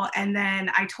people. And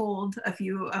then I told a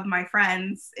few of my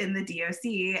friends in the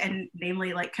DOC, and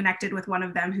namely like connected with one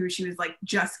of them who she was like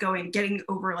just getting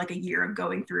over like a year of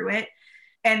going through it.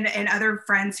 And other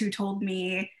friends who told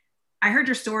me, I heard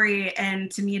your story and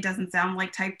to me, it doesn't sound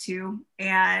like type 2.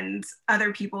 And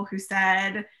other people who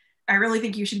said, I really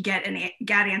think you should get a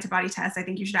GAD antibody test. I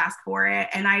think you should ask for it.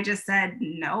 And I just said,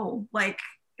 no, like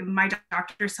my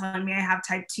doctor's telling me I have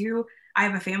type 2. I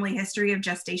have a family history of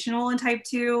gestational and type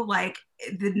 2. Like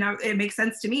it makes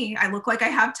sense to me. I look like I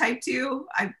have type 2.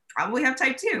 I probably have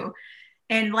type 2.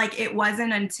 And like, it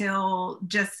wasn't until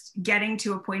just getting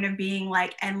to a point of being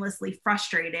like endlessly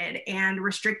frustrated and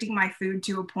restricting my food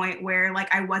to a point where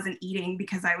like I wasn't eating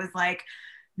because I was like,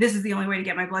 this is the only way to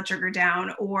get my blood sugar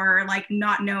down, or like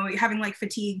not knowing, having like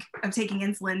fatigue of taking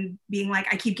insulin, being like,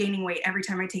 I keep gaining weight every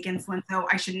time I take insulin, so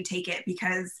I shouldn't take it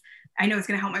because I know it's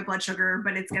going to help my blood sugar,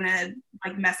 but it's going to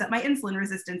like mess up my insulin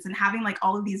resistance, and having like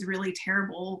all of these really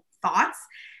terrible thoughts.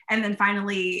 And then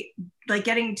finally like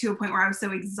getting to a point where I was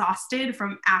so exhausted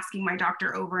from asking my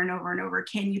doctor over and over and over,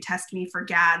 can you test me for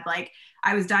GAD? Like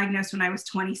I was diagnosed when I was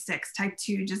 26, type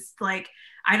 2, just like,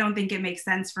 I don't think it makes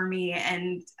sense for me.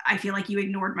 And I feel like you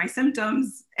ignored my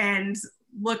symptoms and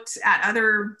looked at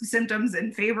other symptoms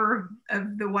in favor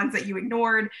of the ones that you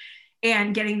ignored,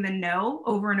 and getting the no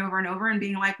over and over and over and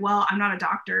being like, well, I'm not a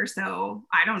doctor, so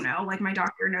I don't know, like my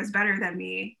doctor knows better than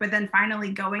me. But then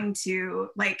finally going to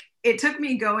like, it took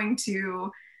me going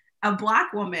to a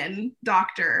Black woman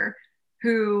doctor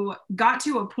who got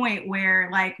to a point where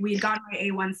like we got my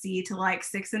A1C to like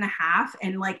 6.5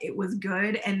 and like it was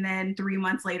good. And then 3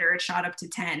 months later it shot up to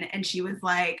 10. And she was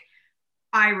like,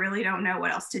 I really don't know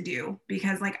what else to do,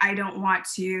 because like, I don't want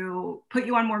to put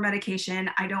you on more medication.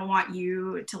 I don't want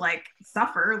you to like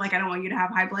suffer. Like, I don't want you to have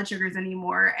high blood sugars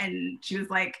anymore. And she was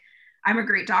like, I'm a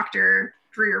great doctor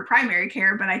for your primary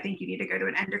care, but I think you need to go to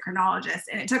an endocrinologist.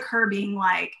 And it took her being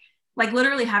like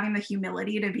literally having the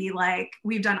humility to be like,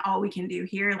 we've done all we can do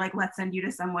here. Like, let's send you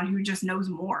to someone who just knows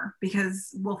more,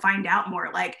 because we'll find out more.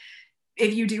 Like,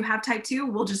 if you do have type 2,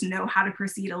 we'll just know how to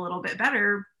proceed a little bit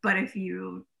better. But if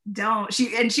you don't,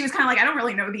 she was kind of like, I don't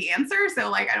really know the answer,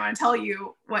 so like I don't want to tell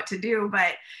you what to do.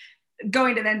 But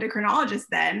going to the endocrinologist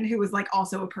then, who was like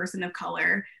also a person of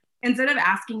color, instead of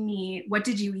asking me, what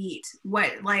did you eat,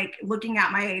 what, like looking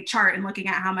at my chart and looking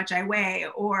at how much I weigh,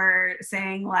 or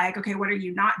saying like, okay, what are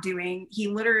you not doing, he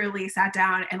literally sat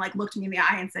down and like looked me in the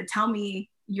eye and said, tell me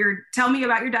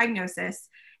about your diagnosis,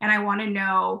 and I want to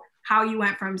know how you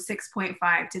went from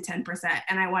 6.5 to 10%.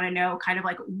 And I want to know kind of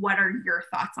like, what are your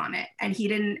thoughts on it? And he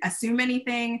didn't assume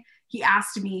anything. He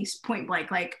asked me point blank,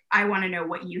 like, I want to know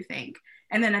what you think.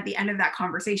 And then at the end of that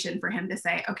conversation, for him to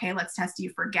say, okay, let's test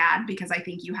you for GAD because I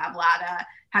think you have LADA.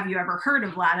 Have you ever heard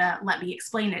of LADA? Let me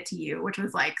explain it to you, which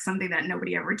was like something that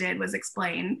nobody ever did, was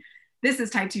explain, this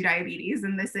is type 2 diabetes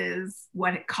and this is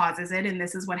what causes it and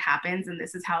this is what happens and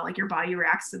this is how like your body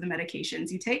reacts to the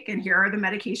medications you take, and here are the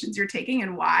medications you're taking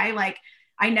and why. Like,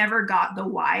 I never got the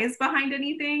whys behind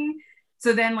anything.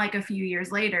 So then like a few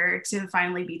years later, to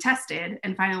finally be tested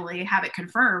and finally have it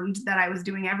confirmed that I was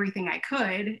doing everything I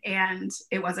could and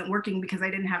it wasn't working because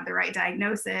I didn't have the right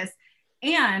diagnosis,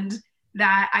 and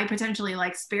that I potentially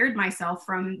like spared myself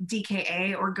from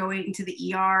DKA or going to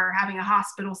the ER or having a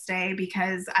hospital stay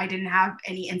because I didn't have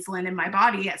any insulin in my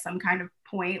body at some kind of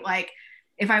point. Like,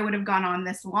 if I would have gone on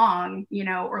this long, you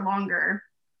know, or longer,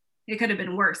 it could have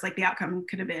been worse. Like, the outcome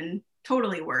could have been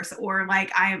totally worse. Or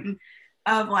like, I'm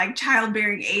of like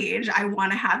childbearing age, I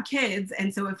want to have kids.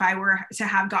 And so if I were to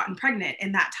have gotten pregnant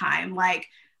in that time, like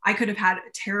I could have had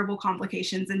terrible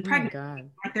complications in pregnancy. Oh my God.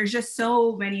 Like, there's just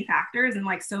so many factors and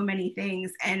like so many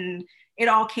things. And it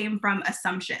all came from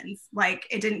assumptions. Like,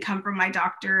 it didn't come from my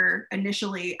doctor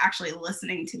initially actually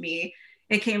listening to me.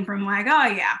 It came from like, oh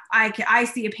yeah, I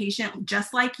see a patient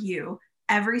just like you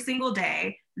every single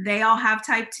day. They all have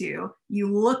type 2.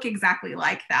 You look exactly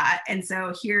like that. And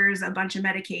so here's a bunch of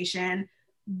medication,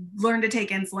 learn to take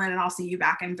insulin, and I'll see you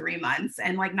back in 3 months.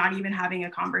 And like, not even having a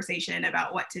conversation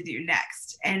about what to do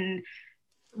next. And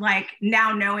like,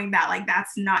 now knowing that like,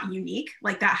 that's not unique,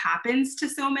 like that happens to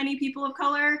so many people of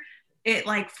color, it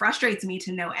like frustrates me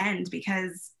to no end,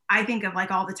 because I think of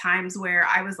like all the times where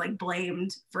I was like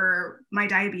blamed for my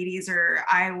diabetes, or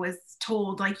I was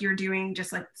told like, you're doing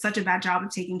just like such a bad job of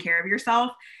taking care of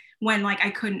yourself, when like I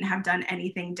couldn't have done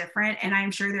anything different. And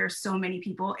I'm sure there are so many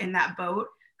people in that boat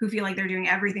who feel like they're doing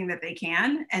everything that they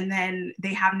can, and then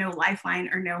they have no lifeline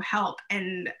or no help.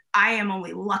 And I am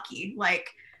only lucky, like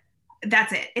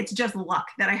that's it. It's just luck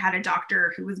that I had a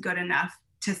doctor who was good enough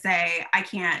to say, I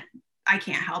can't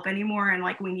help anymore. And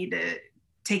like, we need to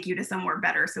take you to somewhere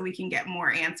better so we can get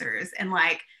more answers. And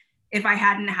like, if I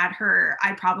hadn't had her,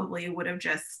 I probably would have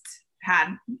just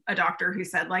had a doctor who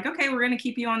said like, okay, we're going to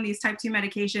keep you on these type 2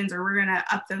 medications, or we're going to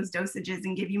up those dosages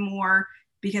and give you more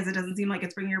because it doesn't seem like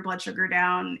it's bringing your blood sugar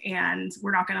down. And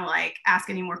we're not going to like ask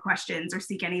any more questions or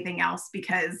seek anything else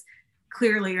because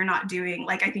clearly you're not doing,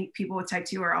 like, I think people with type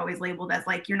 2 are always labeled as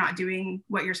like, you're not doing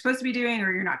what you're supposed to be doing,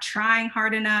 or you're not trying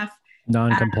hard enough.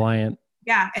 Non-compliant.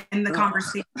 Yeah. And the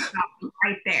conversation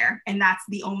right there. And that's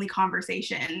the only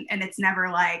conversation. And it's never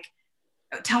like,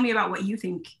 tell me about what you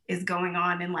think is going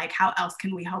on and like, how else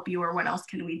can we help you, or what else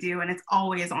can we do? And it's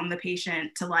always on the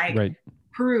patient to like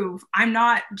prove I'm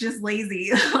not just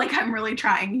lazy, like I'm really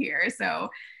trying here. So,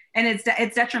 and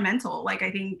it's detrimental. Like,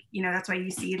 I think, you know, that's why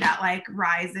you see that like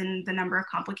rise in the number of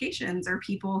complications, or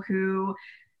people who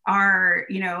are,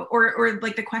 you know, or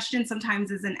like the question sometimes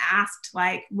isn't asked,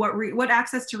 like, what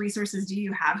access to resources do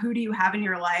you have? Who do you have in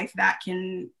your life that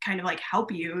can kind of like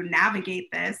help you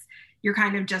navigate this? You're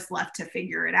kind of just left to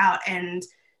figure it out. And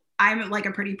I'm like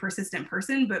a pretty persistent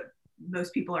person, but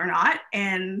most people are not.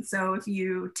 And so if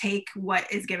you take what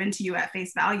is given to you at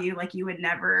face value, like you would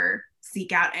never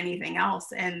seek out anything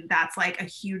else. And that's like a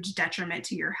huge detriment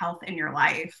to your health and your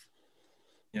life.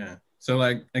 Yeah. So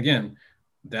like, again,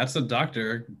 that's a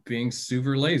doctor being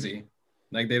super lazy.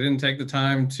 Like they didn't take the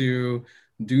time to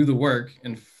do the work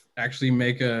and actually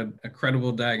make a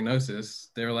credible diagnosis.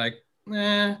 They're like,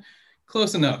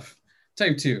 close enough.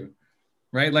 Type 2,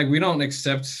 right? Like we don't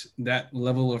accept that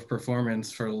level of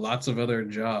performance for lots of other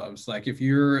jobs. Like if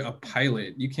you're a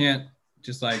pilot, you can't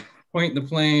just like point the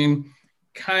plane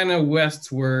kind of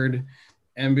westward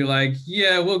and be like,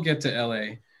 yeah, we'll get to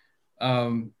LA.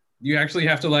 You actually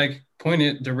have to like point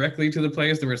it directly to the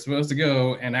place that we're supposed to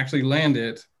go and actually land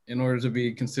it in order to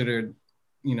be considered,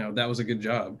 you know, that was a good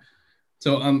job.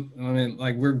 So I mean,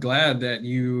 like we're glad that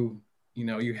you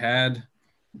had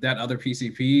that other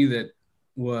PCP that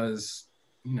was,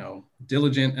 you know,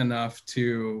 diligent enough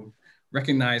to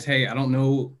recognize, hey, I don't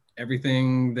know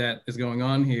everything that is going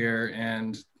on here,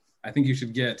 and I think you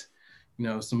should get, you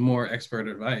know, some more expert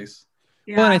advice.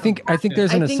 Yeah. Well, and I think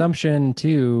there's an assumption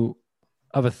too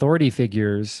of authority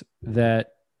figures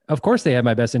that, of course, they have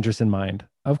my best interest in mind.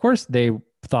 Of course, they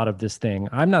thought of this thing.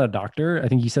 I'm not a doctor. I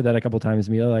think you said that a couple of times,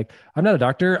 Mila. Like, I'm not a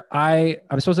doctor.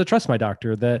 I'm supposed to trust my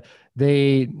doctor that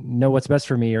they know what's best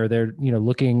for me, or they're, you know,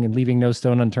 looking and leaving no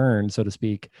stone unturned, so to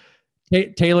speak.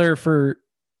 Taylor, for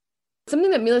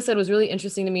something that Mila said was really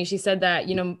interesting to me. She said that,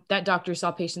 you know, that doctor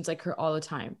saw patients like her all the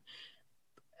time.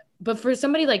 But for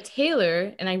somebody like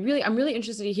Taylor, and I'm really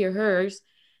interested to hear hers.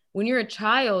 When you're a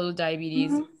child with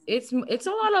diabetes, it's a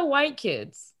lot of white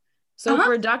kids. So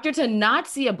for a doctor to not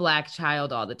see a Black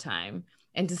child all the time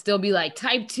and to still be like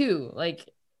type 2, like.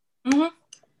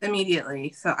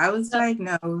 Immediately. So I was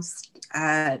diagnosed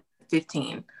at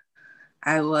 15.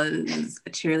 I was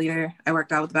a cheerleader. I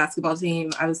worked out with the basketball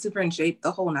team. I was super in shape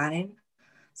the whole 9.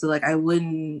 So like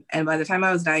and by the time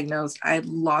I was diagnosed, I had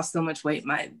lost so much weight,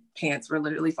 my pants were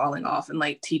literally falling off, and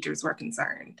like teachers were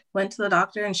concerned. Went to the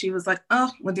doctor and she was like,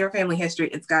 oh, with your family history,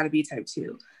 it's got to be type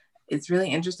 2. It's really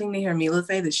interesting to hear Mila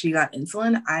say that she got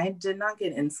insulin. I did not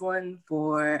get insulin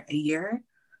for a year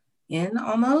in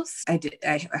almost. I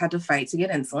had to fight to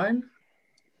get insulin.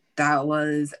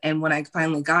 And when I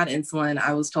finally got insulin,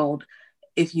 I was told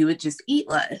if you would just eat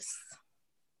less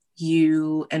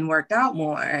and worked out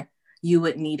more, you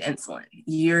would need insulin.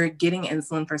 You're getting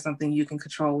insulin for something you can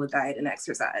control with diet and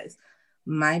exercise.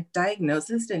 My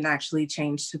diagnosis didn't actually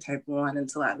change to type 1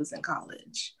 until I was in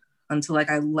college, until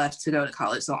like I left to go to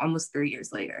college. So almost 3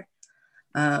 years later.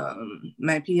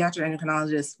 My pediatric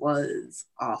endocrinologist was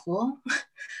awful.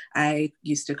 I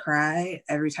used to cry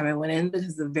every time I went in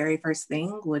because the very first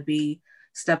thing would be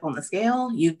step on the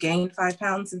scale. You gained 5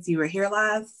 pounds since you were here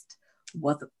last.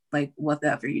 What the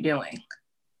F are you doing?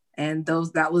 And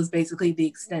that was basically the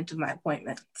extent of my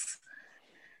appointments.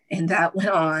 And that went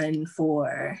on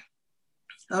for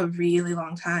a really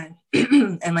long time.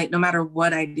 And like, no matter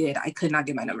what I did, I could not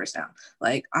get my numbers down.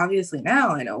 Like, obviously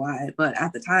now I know why, but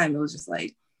at the time it was just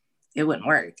like, it wouldn't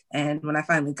work. And when I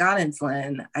finally got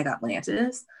insulin, I got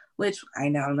Lantus, which I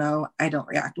now know I don't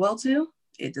react well to.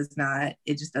 It just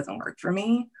doesn't work for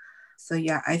me. So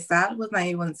yeah, I sat with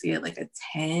my A1C at like a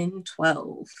 10,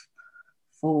 12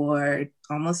 for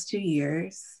almost 2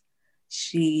 years.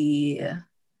 The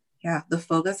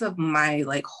focus of my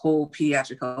like whole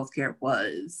pediatric healthcare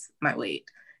was my weight.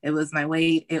 It was my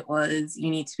weight. It was, you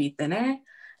need to be thinner.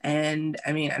 And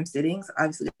I mean, I'm sitting, so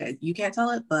obviously you can't tell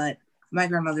it, but my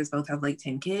grandmothers both have like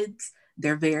 10 kids.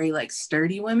 They're very like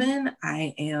sturdy women.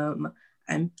 I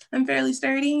I'm fairly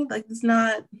sturdy. Like it's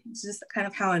just kind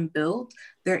of how I'm built.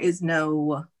 There is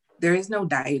no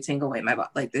dieting away my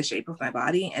like the shape of my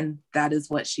body, and that is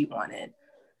what she wanted.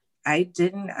 I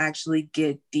didn't actually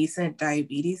get decent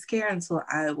diabetes care until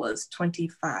I was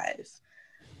 25.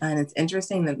 And it's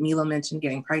interesting that Mila mentioned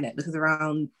getting pregnant, because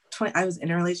around 20, I was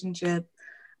in a relationship.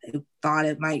 I thought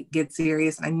it might get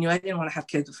serious. And I knew I didn't want to have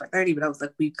kids before 30, but I was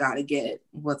like, we've got to get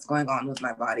what's going on with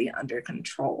my body under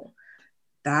control.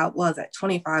 That was at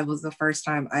 25 was the first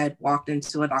time I had walked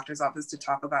into a doctor's office to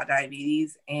talk about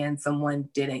diabetes, and someone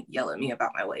didn't yell at me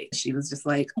about my weight. She was just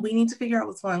like, we need to figure out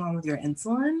what's going on with your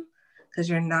insulin, because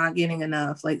you're not getting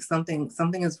enough. Like something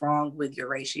is wrong with your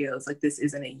ratios. Like this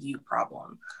isn't a you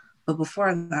problem. But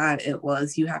before that, it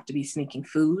was, you have to be sneaking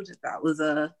food. That was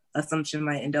a assumption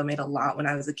my endo made a lot when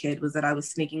I was a kid, was that I was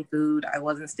sneaking food. I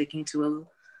wasn't sticking to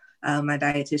my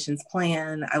dietitian's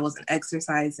plan. I wasn't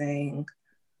exercising.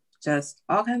 Just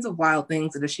all kinds of wild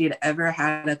things that if she had ever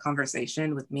had a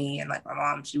conversation with me and like my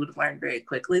mom, she would have learned very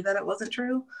quickly that it wasn't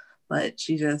true. But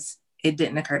it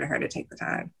didn't occur to her to take the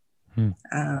time.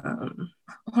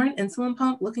 Or an insulin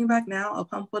pump. Looking back now, a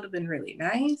pump would have been really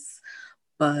nice.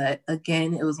 But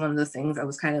again, it was one of those things that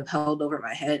was kind of held over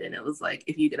my head. And it was like,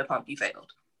 if you get a pump, you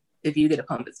failed. If you get a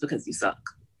pump, it's because you suck.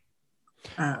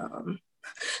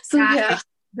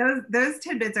 Those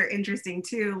tidbits are interesting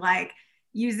too. Like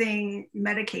using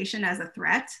medication as a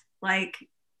threat. Like,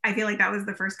 I feel like that was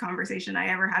the first conversation I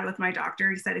ever had with my doctor.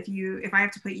 He said, if I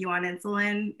have to put you on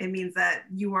insulin, it means that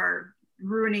you are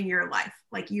ruining your life.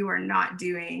 Like you are not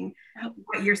doing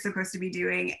what you're supposed to be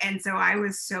doing. And so I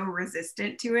was so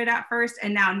resistant to it at first.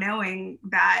 And now knowing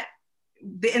that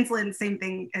the insulin, same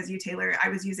thing as you, Taylor, I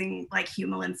was using like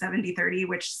Humulin 70/30,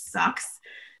 which sucks.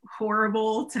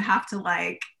 Horrible to have to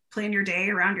like plan your day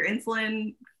around your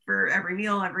insulin for every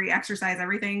meal, every exercise,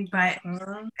 everything. But,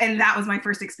 and that was my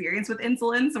first experience with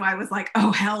insulin. So I was like,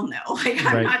 oh, hell no. Like,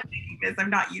 I'm not taking this. I'm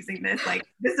not using this. Like,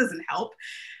 this doesn't help.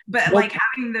 But like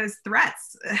having those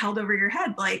threats held over your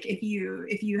head, like if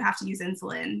you have to use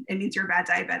insulin, it means you're a bad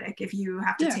diabetic. If you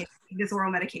have to take this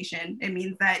oral medication, it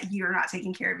means that you're not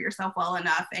taking care of yourself well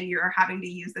enough and you're having to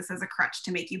use this as a crutch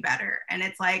to make you better. And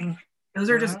it's like, those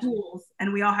are just tools,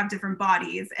 and we all have different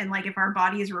bodies. And like, if our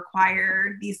bodies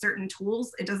require these certain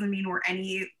tools, it doesn't mean we're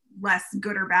any less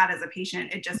good or bad as a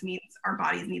patient. It just means our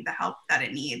bodies need the help that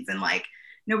it needs. And like,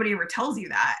 nobody ever tells you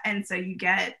that. And so you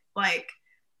get like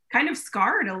kind of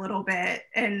scarred a little bit.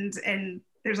 And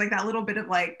there's like that little bit of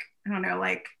like, I don't know,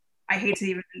 like, I hate to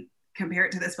even compare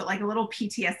it to this, but like a little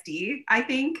PTSD, I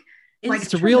think.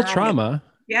 It's a real trauma.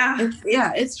 Yeah.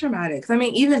 It's traumatic. I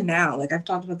mean, even now, like I've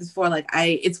talked about this before, like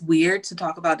it's weird to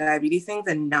talk about diabetes things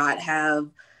and not have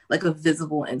like a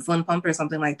visible insulin pump or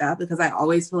something like that, because I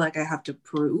always feel like I have to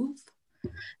prove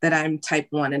that I'm type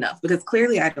 1 enough, because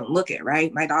clearly I don't look it,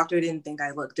 right? My doctor didn't think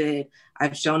I looked it.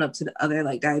 I've shown up to the other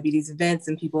like diabetes events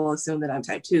and people assume that I'm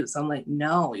type 2. So I'm like,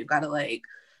 no, you've got to like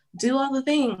do all the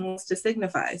things to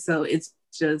signify. So it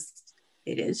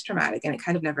is traumatic, and it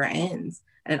kind of never ends.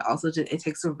 And it also it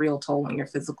takes a real toll on your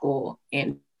physical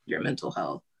and your mental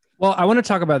health. Well, I want to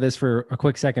talk about this for a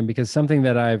quick second, because something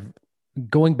that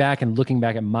going back and looking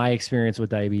back at my experience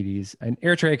with diabetes, and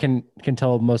Eritrea can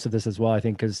tell most of this as well, I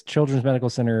think, because Children's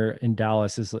Medical Center in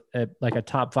Dallas is like a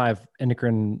top 5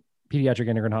 pediatric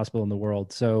endocrine hospital in the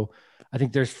world. So I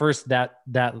think there's first that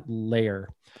layer,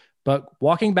 but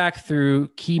walking back through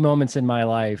key moments in my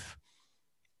life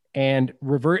and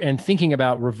thinking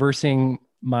about reversing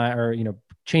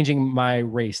changing my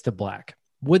race to Black.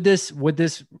 Would this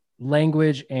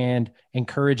language and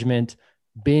encouragement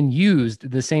been used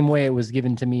the same way it was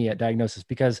given to me at diagnosis?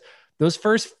 Because those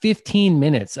first 15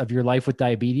 minutes of your life with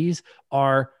diabetes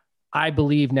are, I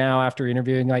believe now, after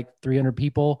interviewing like 300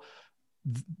 people,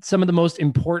 some of the most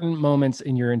important moments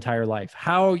in your entire life.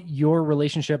 How your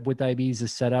relationship with diabetes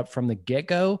is set up from the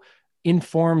get-go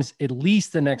informs at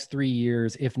least the next 3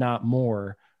 years, if not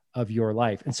more, of your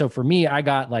life. And so for me, I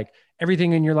got like,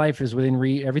 everything in your life is within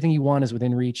reach. Everything you want is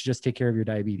within reach. Just take care of your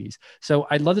diabetes. So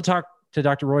I'd love to talk to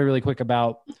Dr. Roy really quick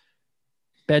about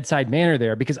bedside manner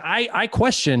there, because I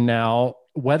question now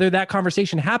whether that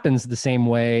conversation happens the same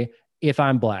way if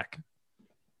I'm Black.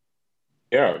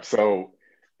 Yeah. So,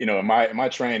 in my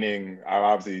training, I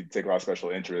obviously take a lot of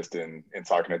special interest in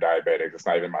talking to diabetics. It's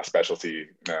not even my specialty.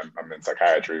 I'm in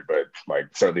psychiatry, but like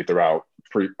certainly throughout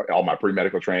all my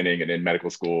pre-medical training and in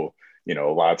medical school, a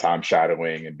lot of time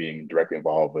shadowing and being directly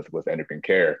involved with endocrine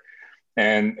care.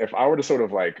 And if I were to sort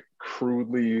of like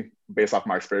crudely, based off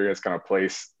my experience, kind of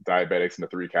place diabetics into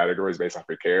 3 categories based off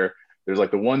your care, there's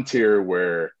like the one tier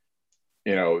where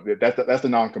That's the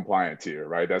non-compliant tier,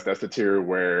 right? That's the tier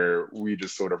where we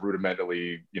just sort of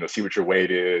rudimentarily, see what your weight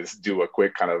is, do a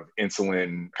quick kind of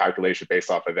insulin calculation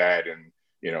based off of that, and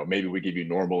maybe we give you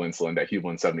normal insulin, that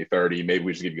Humulin 70/30. Maybe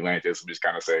we just give you Lantus and just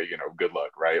kind of say, good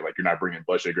luck, right? Like, you're not bringing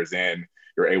blood sugars in,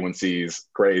 your A1C's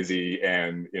crazy,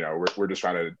 and we're just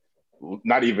trying to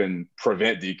not even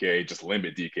prevent DKA, just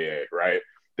limit DKA, right?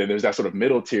 Then there's that sort of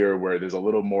middle tier where there's a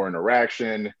little more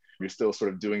interaction. You're still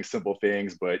sort of doing simple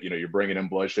things, but you're bringing in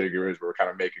blood sugars. We're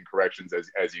kind of making corrections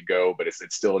as you go, but it's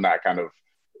still not kind of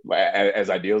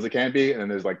as ideal as it can be. And then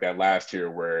there's like that last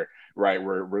tier where, right,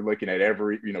 we're looking at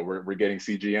every, we're getting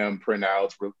CGM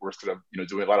printouts. We're sort of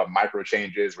doing a lot of micro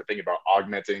changes. We're thinking about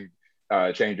augmenting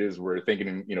changes. We're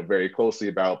thinking very closely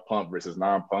about pump versus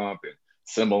non-pump, and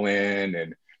Similan,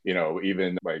 and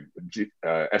even like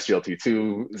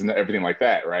SGLT2 and everything like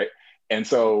that, right? And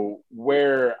so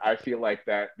where I feel like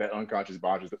that unconscious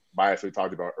bias we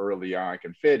talked about early on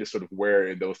can fit is sort of where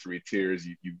in those three tiers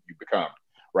you become,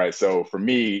 right? So for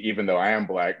me, even though I am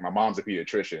Black, my mom's a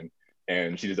pediatrician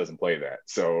and she just doesn't play that.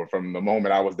 So from the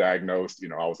moment I was diagnosed,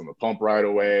 I was on the pump right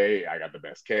away. I got the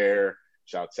best care.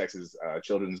 Shout out to Texas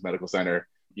Children's Medical Center.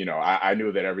 I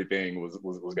knew that everything was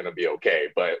going to be okay.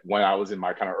 But when I was in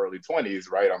my kind of early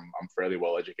 20s, right, I'm fairly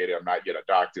well educated. I'm not yet a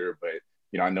doctor, but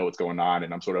I know what's going on,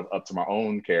 and I'm sort of up to my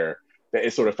own care, that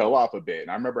it sort of fell off a bit.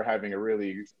 And I remember having a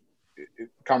really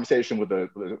conversation with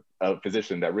a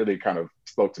physician that really kind of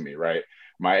spoke to me, right?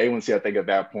 My A1C, I think at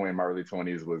that point in my early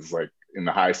 20s, was like in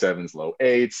the high 7s, low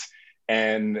 8s.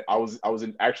 And I was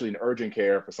actually in urgent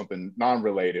care for something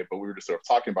non-related, but we were just sort of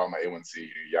talking about my A1C.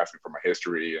 He asked me for my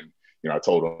history, and I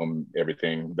told him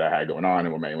everything that I had going on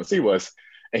and what my A1C was.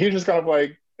 And he was just kind of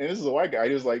like, and this is a white guy,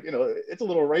 he was like, it's a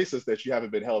little racist that you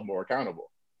haven't been held more accountable.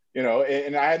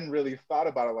 And I hadn't really thought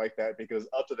about it like that, because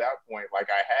up to that point, like,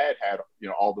 I had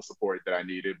all the support that I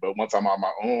needed. But once I'm on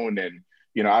my own, and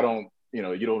I don't,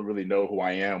 you don't really know who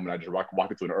I am when I just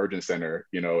walk into an urgent center,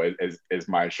 as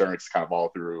my insurance kind of all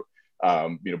through,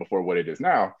 before what it is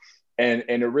now. And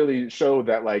it really showed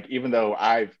that, like, even though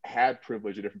I've had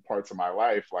privilege in different parts of my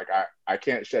life, like, I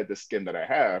can't shed the skin that I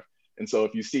have. And so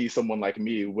if you see someone like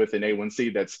me with an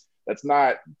A1C that's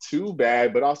not too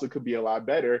bad, but also could be a lot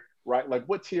better, right? Like,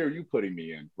 what tier are you putting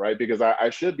me in, right? Because I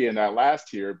should be in that last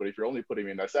tier, but if you're only putting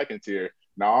me in that second tier,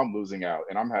 now I'm losing out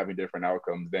and I'm having different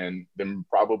outcomes than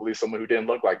probably someone who didn't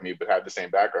look like me but had the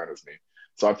same background as me.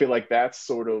 So I feel like that's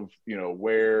sort of,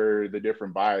 where the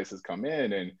different biases come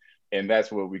in, and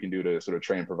that's what we can do to sort of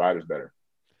train providers better.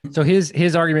 So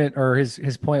his argument, or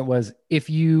his point was, if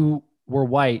you were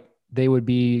white, they would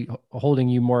be holding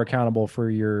you more accountable for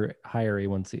your higher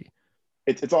A1C.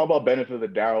 It's all about benefit of the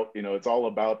doubt. It's all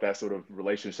about that sort of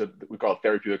relationship that we call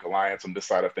therapeutic alliance on this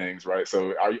side of things, right?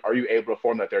 So are you able to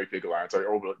form that therapeutic alliance? Are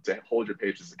you able to hold your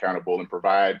patients accountable and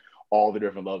provide all the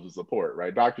different levels of support,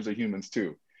 right? Doctors are humans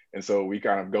too. And so we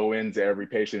kind of go into every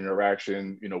patient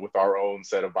interaction, with our own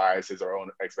set of biases, our own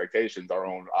expectations, our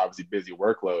own obviously busy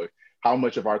workload. How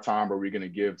much of our time are we going to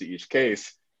give to each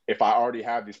case? If I already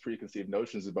have these preconceived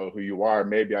notions about who you are,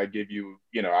 maybe I give you,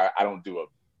 I don't do a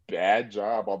bad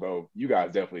job, although you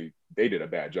guys definitely, they did a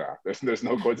bad job. There's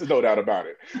no doubt about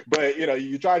it. But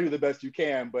you try to do the best you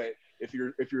can. But if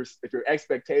your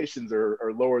expectations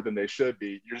are lower than they should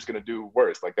be, you're just going to do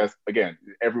worse. Like, that's, again,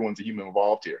 everyone's a human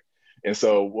involved here. And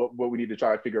so what we need to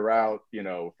try to figure out,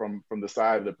 from the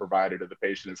side of the provider to the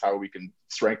patient, is how we can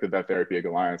strengthen that therapeutic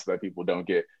alliance so that people don't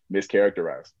get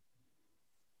mischaracterized.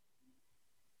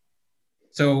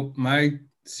 So my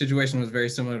situation was very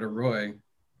similar to Roy.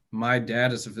 My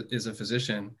dad is a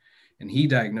physician, and he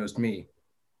diagnosed me.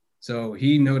 So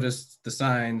he noticed the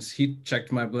signs, he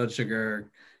checked my blood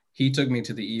sugar, he took me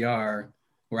to the ER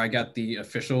where I got the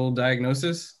official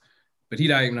diagnosis, but he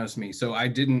diagnosed me. So I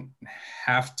didn't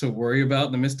have to worry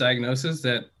about the misdiagnosis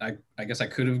that I guess I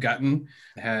could have gotten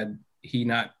had he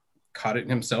not caught it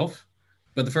himself.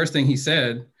 But the first thing he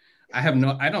said, I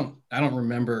don't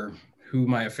remember who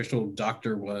my official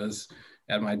doctor was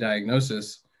at my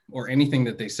diagnosis or anything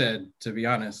that they said, to be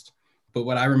honest. But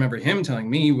what I remember him telling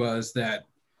me was that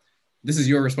this is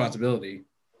your responsibility.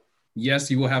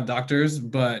 Yes, you will have doctors,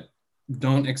 but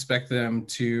don't expect them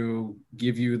to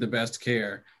give you the best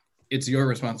care. It's your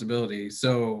responsibility.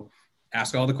 So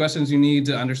ask all the questions you need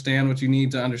to understand what you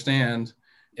need to understand.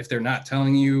 If they're not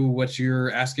telling you what you're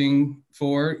asking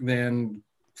for, then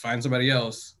find somebody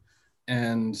else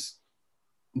and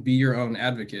be your own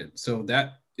advocate. So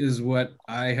that is what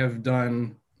I have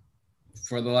done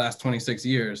for the last 26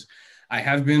 years. I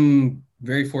have been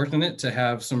very fortunate to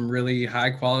have some really high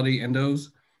quality endos.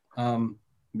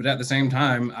 But at the same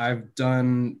time, I've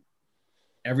done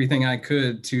everything I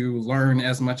could to learn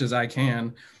as much as I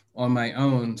can on my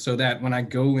own, so that when I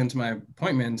go into my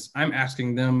appointments, I'm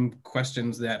asking them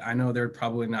questions that I know they're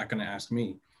probably not going to ask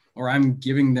me, or I'm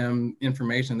giving them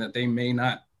information that they may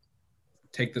not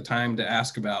take the time to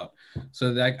ask about,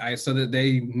 so that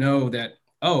they know that,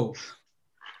 oh,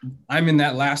 I'm in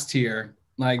that last tier.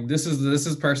 Like this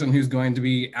is person who's going to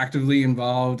be actively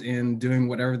involved in doing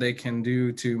whatever they can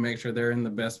do to make sure they're in the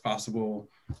best possible,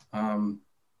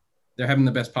 they're having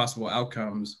the best possible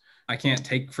outcomes. I can't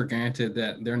take for granted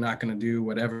that they're not going to do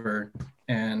whatever.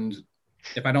 And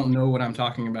if I don't know what I'm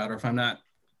talking about, or if I'm not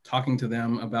talking to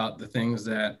them about the things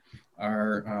that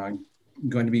are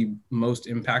going to be most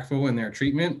impactful in their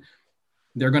treatment,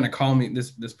 they're going to call me.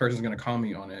 This person's going to call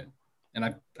me on it. And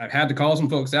I've had to call some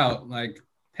folks out, like,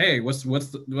 hey, what's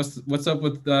up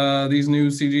with these new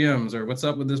CGMs, or what's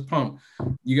up with this pump?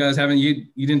 You guys you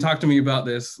didn't talk to me about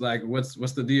this. Like, what's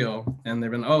the deal? And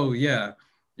they've been, oh yeah,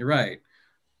 you're right.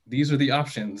 These are the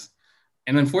options.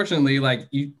 And unfortunately, like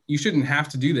you shouldn't have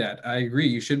to do that. I agree.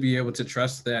 You should be able to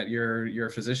trust that your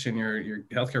physician, your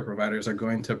healthcare providers are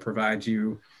going to provide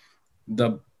you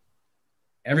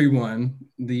everyone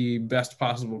the best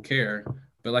possible care.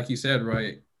 But like you said,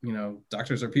 right,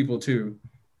 doctors are people too,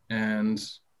 and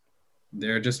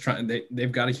they're just trying.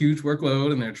 They've got a huge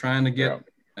workload, and they're trying to get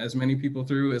as many people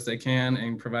through as they can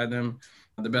and provide them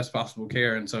the best possible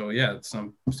care. And so, yeah,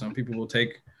 some people will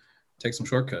take some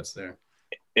shortcuts there.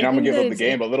 And I'm gonna give up the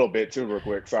game a little bit too, real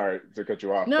quick. Sorry to cut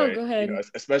you off. No, but, go ahead.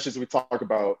 Especially as we talk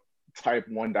about type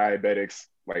 1 diabetics,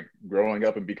 like growing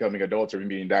up and becoming adults or even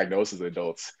being diagnosed as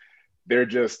adults, they're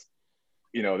just,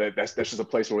 that's just a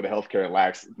place where the healthcare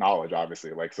lacks knowledge,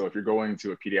 obviously. Like, so if you're going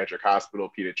to a pediatric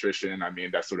hospital, pediatrician, I mean,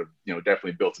 that's sort of,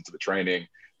 definitely built into the training.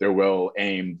 They're well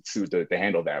aimed to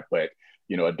handle that. But,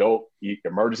 adult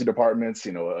emergency departments,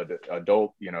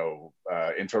 adult,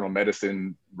 internal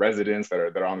medicine residents that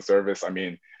are on service. I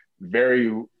mean,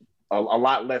 a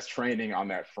lot less training on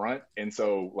that front. And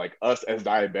so like us as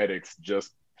diabetics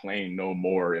just plain know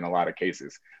more in a lot of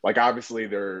cases. Like obviously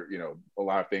there are, a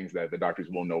lot of things that the doctors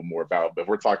will know more about, but if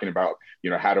we're talking about,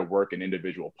 how to work an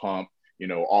individual pump,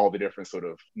 all the different sort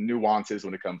of nuances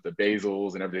when it comes to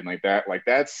basals and everything like that,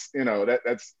 that's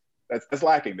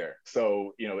lacking there.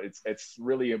 So, it's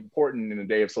really important in the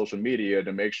day of social media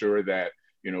to make sure that,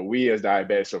 we as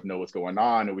diabetics sort of know what's going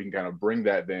on, and we can kind of bring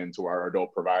that then to our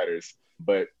adult providers.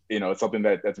 But, it's something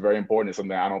that's very important. It's something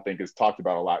that I don't think is talked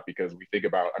about a lot, because we think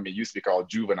about, it used to be called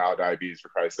juvenile diabetes, for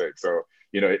Christ's sake. So,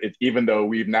 even though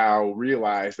we've now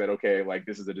realized that, okay, like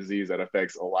this is a disease that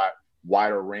affects a lot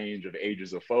wider range of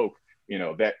ages of folk,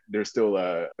 that there's still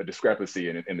a discrepancy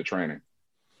in the training.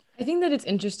 I think that it's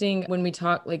interesting when we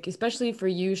talk, like, especially for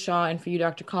you, Shaw, and for you,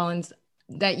 Dr. Collins,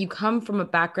 that you come from a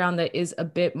background that is a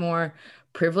bit more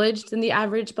privileged than the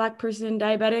average Black person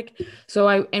diabetic.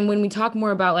 And when we talk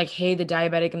more about like, hey, the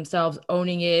diabetic themselves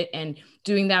owning it and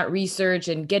doing that research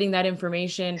and getting that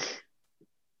information,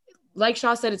 like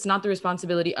Shaw said, it's not the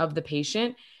responsibility of the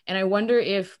patient. And I wonder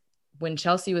if when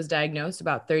Chelsea was diagnosed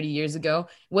about 30 years ago,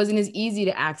 it wasn't as easy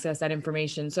to access that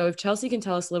information. So if Chelsea can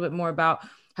tell us a little bit more about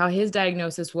how his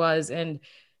diagnosis was, and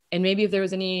maybe if there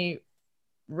was any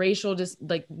racial, just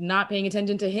like not paying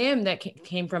attention to him that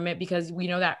came from it, because we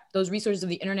know that those resources of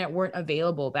the internet weren't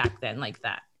available back then like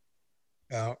that.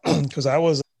 Because I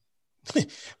was,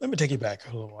 let me take you back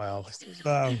a little while.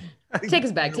 Take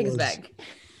us back.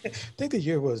 I think the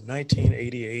year was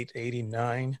 1988,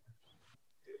 89.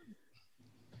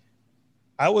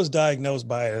 I was diagnosed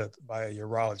by a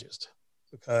urologist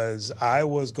because I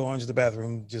was going to the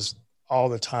bathroom just all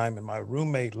the time. And my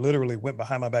roommate literally went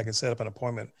behind my back and set up an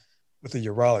appointment with a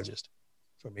urologist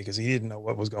for me because he didn't know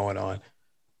what was going on.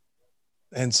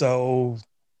 And so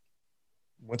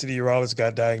went to the urologist,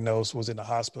 got diagnosed, was in the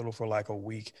hospital for like a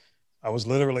week. I was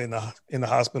literally in the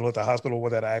hospital, at the hospital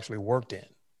that I actually worked in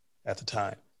at the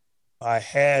time. I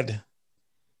had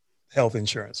health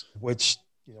insurance, which,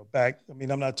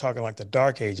 I'm not talking like the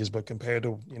dark ages, but compared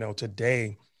to,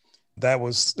 today,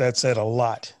 that said a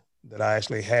lot that I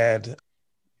actually had,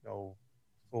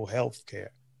 full health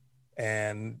care.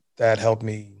 And that helped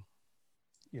me,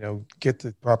 get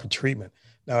the proper treatment.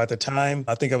 Now, at the time,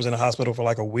 I think I was in the hospital for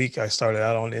like a week. I started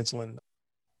out on insulin.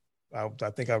 I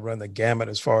think I run the gamut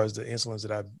as far as the insulins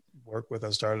that I work with. I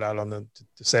started out on the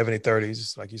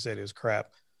 70-30s. Like you said, it was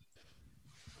crap.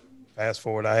 Fast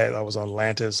forward, I was on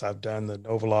Lantus. I've done the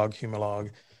Novolog,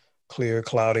 Humalog, Clear,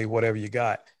 Cloudy, whatever you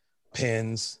got,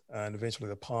 pens, and eventually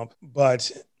the pump.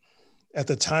 But at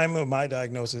the time of my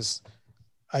diagnosis,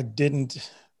 I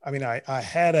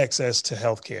had access to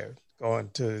healthcare, going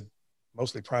to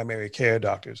mostly primary care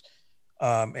doctors.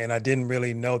 And I didn't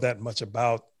really know that much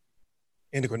about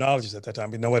endocrinologist at that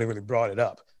time, but nobody really brought it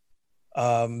up.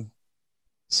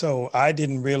 So I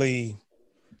didn't really,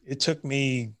 it took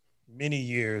me many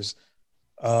years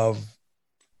of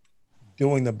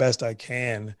doing the best I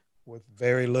can with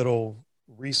very little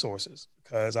resources,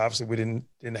 because obviously we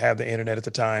didn't have the internet at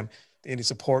the time. The Indie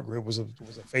support group was a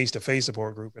face-to-face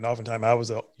support group, and oftentimes I was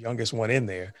the youngest one in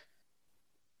there.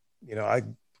 You know,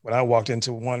 when I walked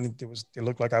into one, it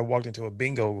looked like I walked into a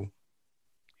bingo,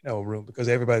 room, because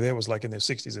everybody there was like in their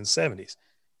 60s and 70s.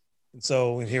 And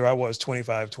so, and here I was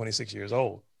 25, 26 years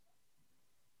old.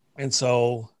 And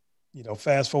so,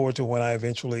 fast forward to when I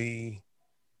eventually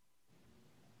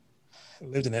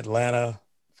lived in Atlanta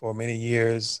for many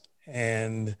years,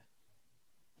 and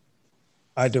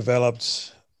I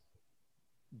developed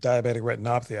diabetic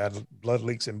retinopathy. I had blood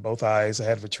leaks in both eyes. I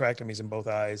had vitrectomies in both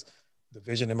eyes. The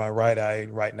vision in my right eye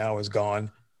right now is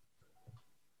gone.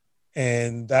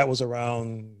 And that was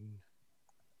around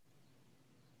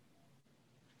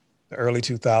the early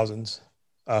 2000s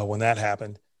when that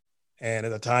happened. And at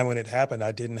the time when it happened,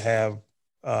 I didn't have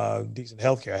decent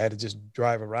healthcare. I had to just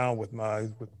drive around with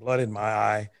blood in my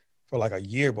eye for like a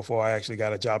year before I actually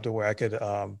got a job to where I could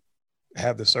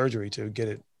have the surgery to get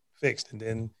it fixed. And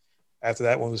then after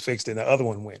that one was fixed, then the other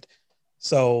one went.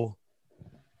 So,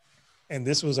 and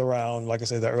this was around, like I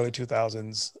said, the early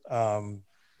 2000s.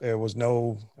 There was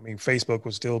Facebook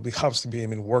was still obviously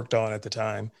being worked on at the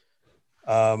time.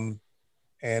 And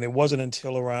it wasn't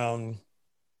until around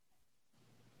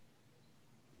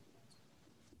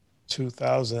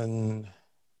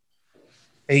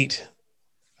 2008,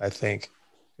 I think,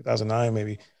 2009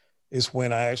 maybe, is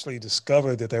when I actually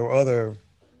discovered that there were other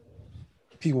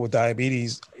people with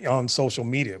diabetes on social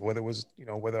media,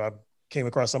 whether I came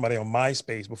across somebody on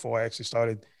MySpace before I actually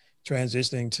started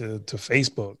transitioning to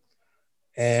Facebook.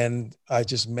 And I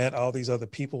just met all these other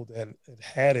people that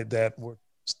had it, that were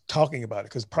talking about it.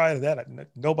 Because prior to that,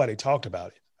 nobody talked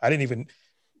about it.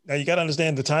 Now you got to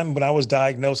understand, the time when I was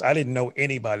diagnosed, I didn't know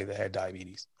anybody that had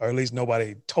diabetes, or at least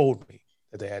nobody told me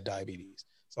that they had diabetes.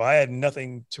 So I had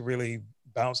nothing to really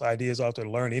bounce ideas off, to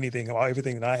learn anything.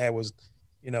 Everything that I had was,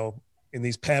 in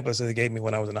these pamphlets that they gave me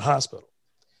when I was in the hospital.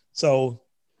 So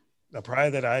now, prior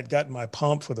to that, I had gotten my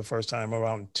pump for the first time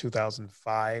around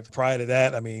 2005. Prior to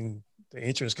that, the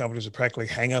insurance companies would practically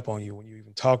hang up on you when you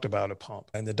even talked about a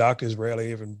pump. And the doctors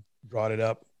rarely even brought it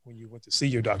up when you went to see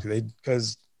your doctor.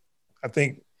 Because I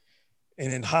think,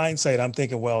 and in hindsight, I'm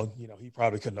thinking, well, he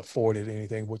probably couldn't afford it or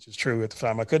anything, which is true. At the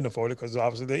time, I couldn't afford it because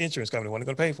obviously the insurance company wasn't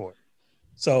going to pay for it.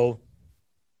 So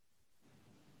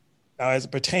now, as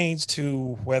it pertains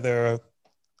to whether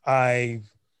I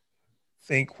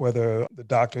think whether the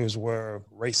doctors were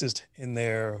racist in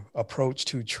their approach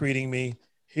to treating me,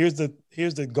 here's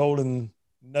the golden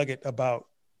nugget about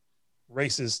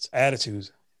racist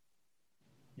attitudes.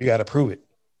 You got to prove it.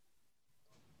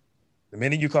 The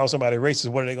minute you call somebody racist,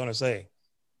 what are they going to say?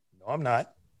 No, I'm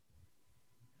not.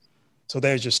 So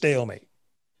there's your stalemate.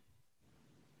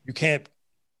 You can't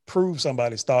prove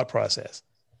somebody's thought process.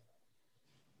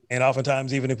 And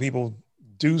oftentimes, even if people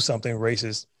do something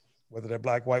racist, whether they're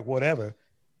black, white, whatever,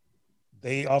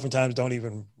 they oftentimes don't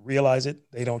even realize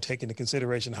it. They don't take into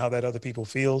consideration how that other people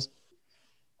feels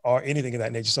or anything of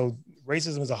that nature. So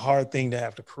racism is a hard thing to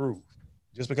have to prove.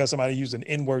 Just because somebody used an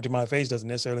N-word to my face doesn't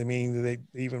necessarily mean that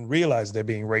they even realize they're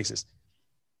being racist.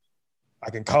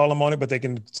 I can call them on it, but they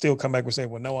can still come back and say,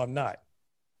 well, no, I'm not.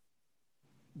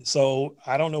 So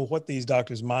I don't know what these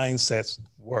doctors' mindsets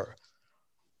were.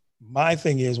 My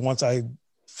thing is, once I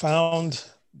found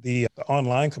the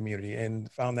online community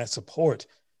and found that support,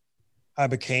 I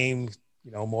became,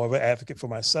 more of an advocate for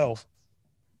myself.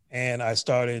 And I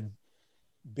started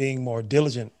being more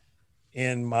diligent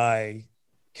in my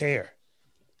care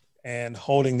and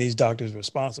holding these doctors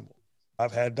responsible.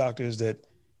 I've had doctors that,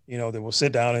 that will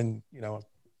sit down and, we'll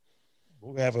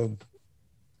have an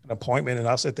appointment, and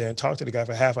I'll sit there and talk to the guy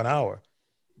for half an hour,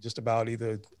 just about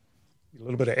either a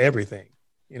little bit of everything.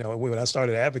 When I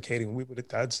started advocating,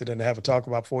 I'd sit and have a talk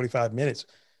about 45 minutes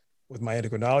with my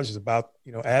endocrinologist about,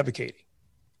 advocating.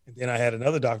 And then I had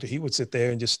another doctor, he would sit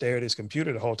there and just stare at his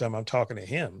computer the whole time I'm talking to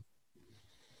him.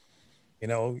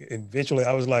 Eventually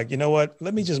I was like, you know what,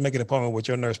 let me just make an appointment with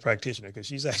your nurse practitioner, because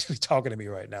she's actually talking to me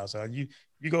right now. So you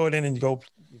go in and go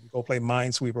play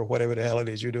Minesweeper or whatever the hell it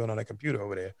is you're doing on that computer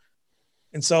over there.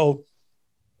 And so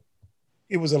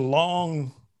it was a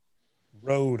long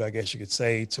road, I guess you could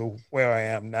say, to where I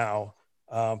am now,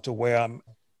 to where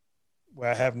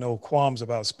I have no qualms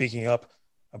about speaking up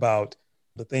about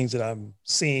the things that I'm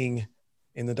seeing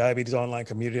in the diabetes online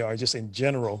community, or just in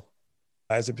general,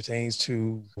 as it pertains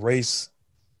to race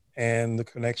and the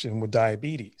connection with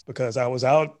diabetes, because I was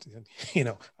out,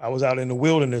 I was out in the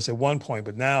wilderness at one point,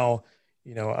 but now,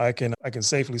 I can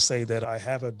safely say that I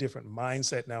have a different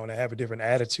mindset now, and I have a different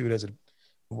attitude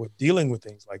with dealing with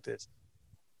things like this.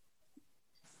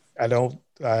 I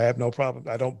have no problem.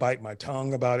 I don't bite my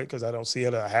tongue about it because I don't see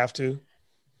it. I have to.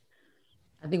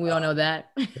 I think we all know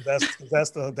that. That's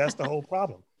the whole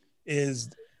problem, is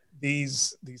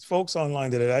these folks online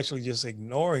that are actually just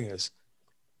ignoring us.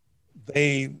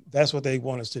 That's what they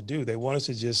want us to do. They want us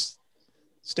to just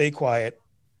stay quiet,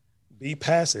 be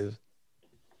passive,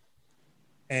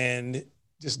 and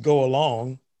just go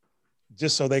along,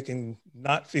 just so they can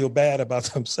not feel bad about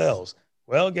themselves.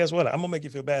 Well, guess what? I'm gonna make you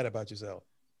feel bad about yourself.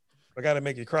 If I gotta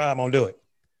make you cry, I'm gonna do it.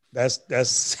 That's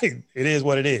it is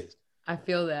what it is. I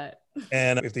feel that.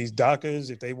 And if these doctors,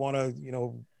 if they want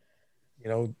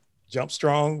to, jump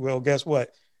strong, well, guess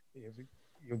what?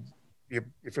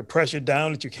 If you're pressured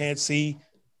down that you can't see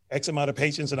X amount of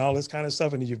patients and all this kind of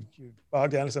stuff, and you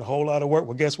bogged down, it's a whole lot of work.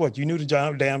 Well, guess what? You knew the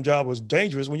damn job was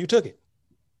dangerous when you took it.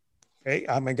 Okay,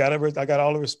 I got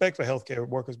all the respect for healthcare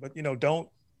workers, but don't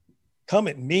come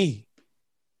at me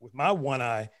with my one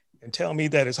eye and tell me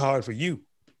that it's hard for you.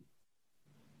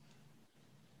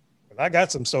 But I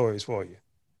got some stories for you,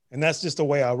 and that's just the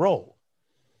way I roll.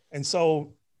 And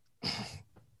so,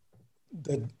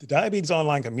 the diabetes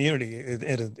online community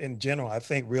in general, I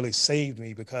think, really saved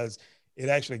me, because it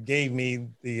actually gave me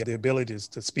the ability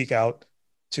to speak out,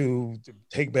 to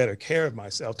take better care of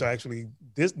myself, to actually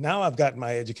now I've gotten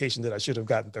my education that I should have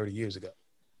gotten 30 years ago.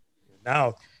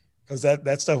 Now, because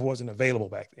that stuff wasn't available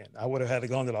back then. I would have had to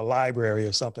go into the library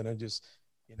or something and just,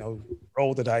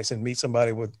 roll the dice and meet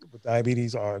somebody with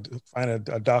diabetes, or find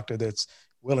a doctor that's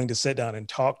willing to sit down and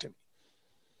talk to me.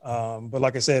 But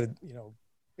like I said,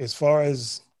 as far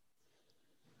as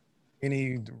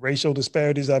any racial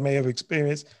disparities I may have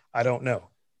experienced, I don't know.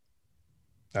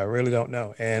 I really don't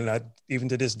know. And even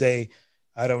to this day,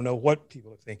 I don't know what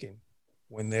people are thinking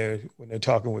when they're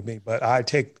talking with me. But I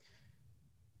take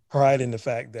pride in the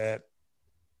fact that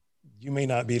you may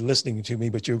not be listening to me,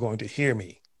 but you're going to hear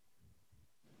me.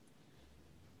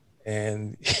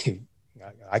 And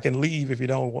I can leave if you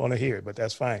don't want to hear it, but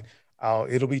that's fine.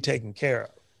 It'll be taken care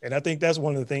of. And I think that's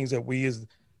one of the things that we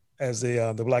as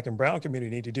the Black and Brown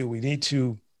community need to do. We need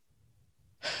to,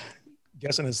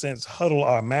 guess in a sense, huddle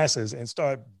our masses and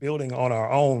start building on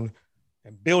our own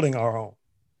and building our own.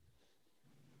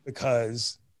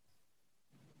 Because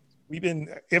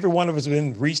every one of us has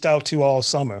been reached out to all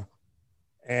summer,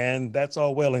 and that's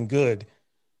all well and good.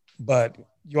 But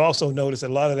you also notice a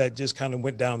lot of that just kind of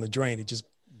went down the drain. It just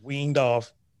weaned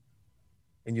off,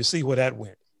 and you see where that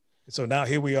went. So now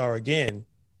here we are again.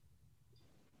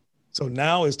 So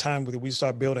now it's time that we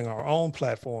start building our own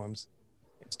platforms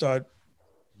and start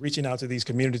reaching out to these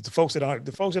communities, the folks that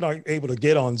aren't able to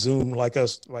get on Zoom like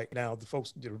us right now, the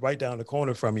folks right down the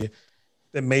corner from you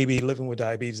that may be living with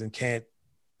diabetes and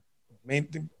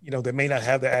they may not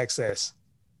have the access,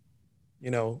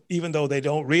 even though they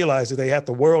don't realize that they have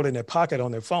the world in their pocket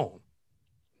on their phone,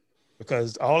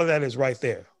 because all of that is right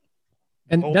there.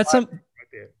 And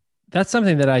that's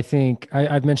something that I think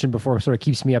I've mentioned before, sort of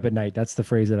keeps me up at night. That's the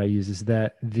phrase that I use, is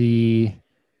that the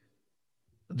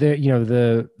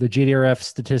JDRF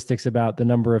statistics about the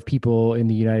number of people in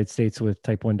the United States with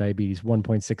type 1 diabetes,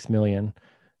 1.6 million.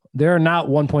 There are not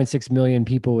 1.6 million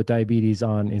people with diabetes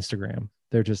on Instagram.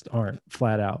 There just aren't,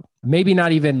 flat out. Maybe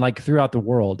not even like throughout the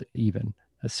world even.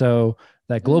 So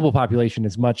that global population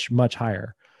is much, much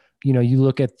higher. You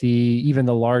look at even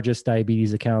the largest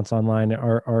diabetes accounts online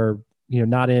are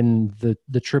not in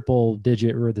the triple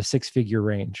digit or the 6-figure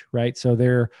range, right? So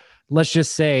let's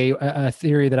just say a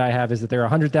theory that I have is that there are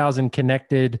 100,000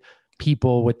 connected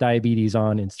people with diabetes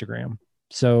on Instagram.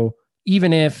 So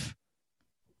even if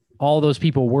all those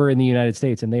people were in the United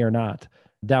States, and they are not,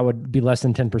 that would be less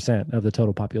than 10% of the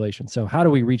total population. So how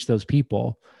do we reach those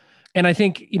people? And I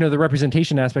think, the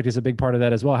representation aspect is a big part of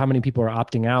that as well. How many people are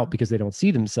opting out because they don't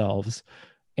see themselves?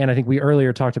 And I think we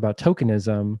earlier talked about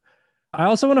tokenism. I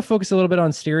also want to focus a little bit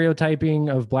on stereotyping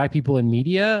of Black people in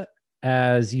media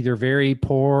as either very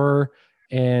poor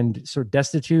and sort of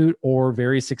destitute, or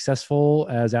very successful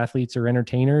as athletes or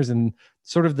entertainers, and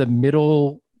sort of the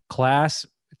middle class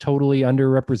totally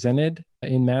underrepresented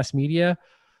in mass media.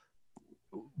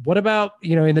 What about,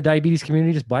 in the diabetes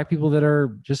community, just Black people that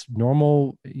are just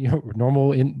normal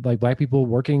in like Black people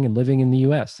working and living in the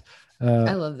US?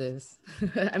 I love this.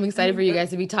 I'm excited for you guys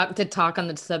to talk on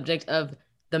the subject of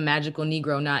the magical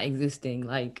Negro not existing.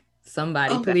 Like,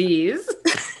 somebody, please.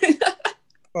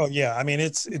 Oh yeah. I mean,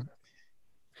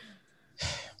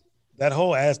 that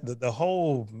whole the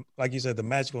whole, like you said, the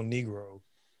magical Negro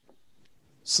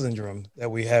syndrome that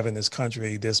we have in this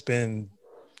country that's been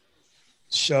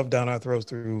shoved down our throats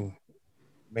through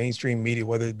mainstream media,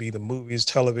 whether it be the movies,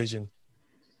 television.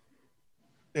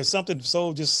 There's something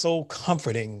so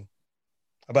comforting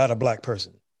about a Black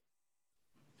person.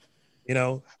 You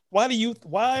know, why do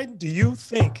you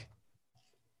think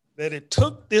that it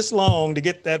took this long to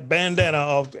get that bandana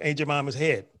off Aunt Jemima's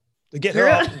head, to get her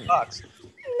off the box?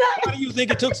 Why do you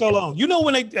think it took so long? You know,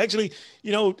 when they actually,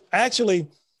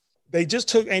 they just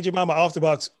took Aunt Jemima off the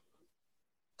box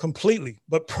completely.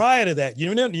 But prior to that,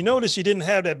 you notice she didn't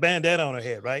have that bandana on her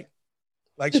head, right?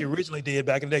 Like she originally did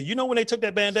back in the day. You know, when they took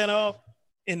that bandana off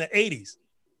in the 80s,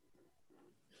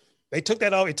 they took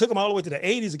that off. It took them all the way to the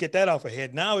 80s to get that off her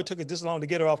head. Now it took it this long to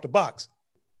get her off the box.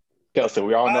 Yeah, so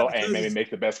we all know Aunt Mammy make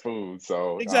the best food.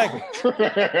 So exactly.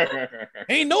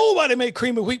 Ain't nobody made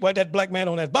cream of wheat like that black man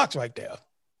on that box right there.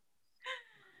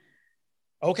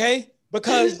 Okay,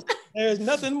 because there's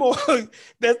nothing more.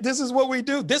 This is what we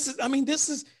do. This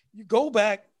is you go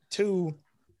back to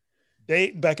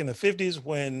back in the 50s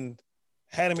when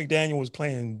Hattie McDaniel was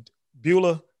playing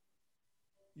Beulah.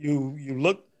 You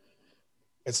look.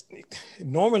 It's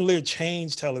Norman Lear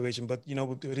changed television, but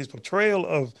his portrayal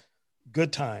of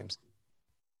Good Times,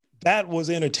 that was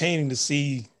entertaining to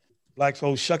see Black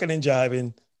folks shucking and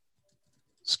jiving,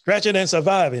 scratching and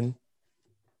surviving,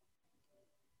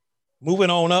 moving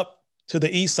on up to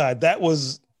the east side. That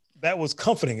was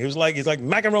comforting. It's like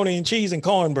macaroni and cheese and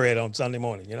cornbread on Sunday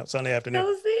morning, Sunday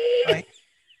afternoon. Right?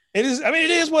 It is. I mean,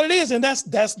 it is what it is, and this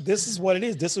is what it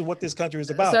is. This is what this country is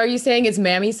about. So, are you saying it's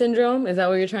mammy syndrome? Is that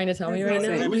what you're trying to tell me right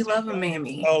now? We love a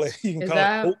mammy. You can call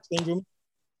it Hope syndrome.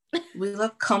 We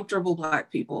love comfortable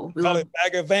Black people. We call it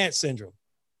Bagger Vance syndrome.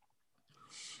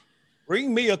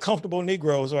 Bring me a comfortable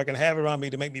Negro so I can have it around me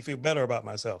to make me feel better about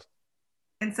myself.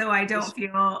 And so I don't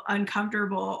feel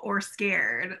uncomfortable or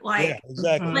scared. Yeah,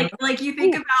 exactly. Like you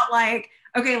think about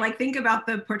think about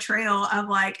the portrayal of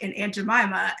like an Aunt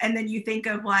Jemima, and then you think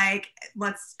of like,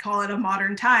 let's call it a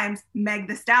modern times, Meg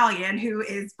the Stallion, who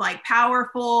is like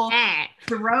powerful,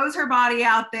 throws her body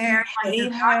out there, like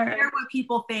does not care what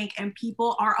people think, and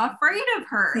people are afraid of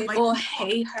her. People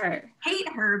hate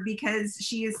her because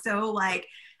she is so like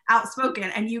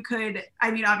outspoken. And you could,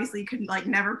 obviously you couldn't like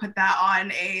never put that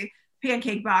on a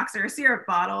pancake box or a syrup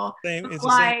bottle. It's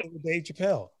the same thing with Dave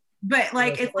Chappelle. But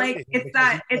like it's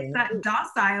that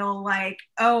docile, like,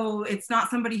 oh, it's not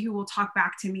somebody who will talk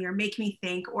back to me or make me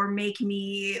think or make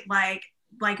me like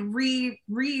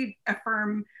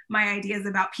reaffirm my ideas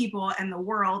about people and the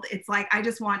world. It's like I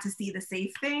just want to see the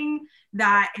safe thing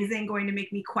that isn't going to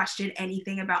make me question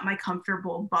anything about my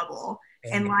comfortable bubble.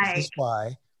 And like this is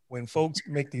why when folks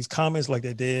make these comments like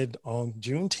they did on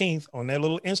Juneteenth on their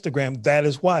little Instagram, that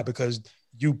is why, because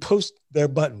you push their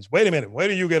buttons. Wait a minute, where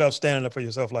do you get up standing up for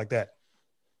yourself like that?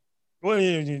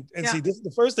 See, this is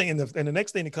the first thing, and the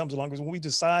next thing that comes along is when we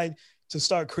decide to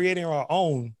start creating our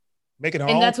own, making our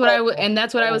own. And that's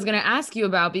what I was going to ask you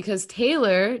about, because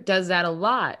Taylor does that a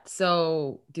lot.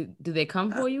 So do they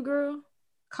come for you, girl?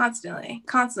 Constantly,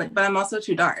 but I'm also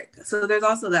too dark. So there's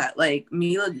also that, like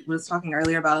Mila was talking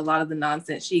earlier about a lot of the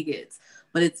nonsense she gets,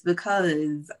 but it's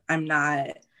because I'm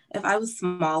not, if I was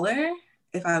smaller,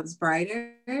 if I was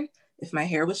brighter, if my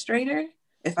hair was straighter,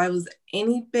 if I was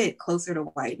any bit closer to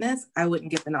whiteness, I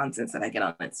wouldn't get the nonsense that I get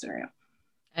on Instagram.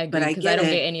 I agree, because I don't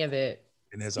get any of it.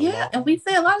 And and we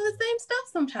say a lot of the same stuff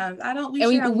sometimes.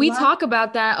 We talk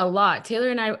about that a lot. Taylor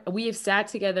and I, we have sat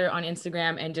together on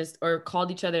Instagram and or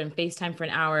called each other and FaceTime for an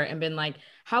hour and been like,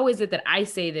 how is it that I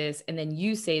say this and then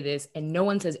you say this and no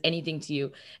one says anything to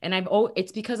you? And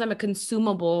it's because I'm a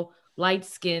consumable,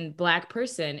 light-skinned Black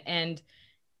person. And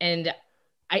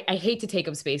I hate to take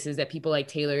up spaces that people like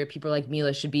Taylor, people like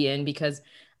Mila should be in, because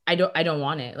I don't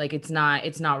want it. Like, it's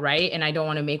not right. And I don't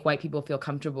want to make white people feel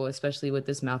comfortable, especially with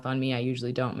this mouth on me. I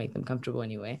usually don't make them comfortable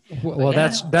anyway. Well,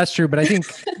 that's true. But I think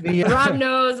Rob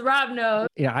knows.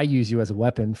 Yeah, I use you as a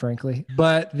weapon, frankly.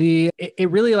 But it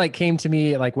really like came to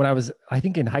me like when I was, I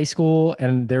think, in high school,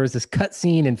 and there was this cut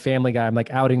scene in Family Guy. I'm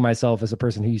like outing myself as a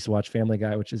person who used to watch Family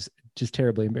Guy, which is just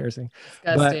terribly embarrassing.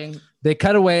 Disgusting. But they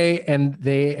cut away and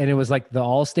it was like the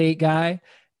Allstate guy.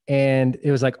 And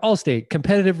it was like, Allstate,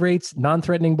 competitive rates,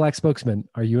 non-threatening Black spokesman.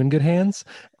 Are you in good hands?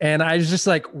 And I was just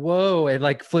like, whoa, and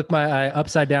like flipped my eye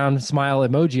upside down smile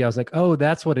emoji. I was like, oh,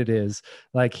 that's what it is.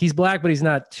 Like, he's Black, but he's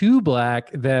not too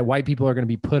Black that white people are going to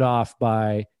be put off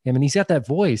by him. And he's got that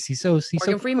voice. He's so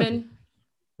Morgan Freeman.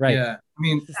 Right. Yeah. I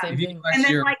mean, It's the same if you thing. flex And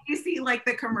then your, like you see like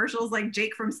the commercials like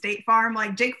Jake from State Farm,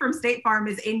 like Jake from State Farm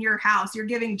is in your house. You're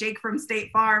giving Jake from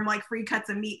State Farm like free cuts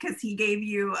of meat because he gave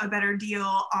you a better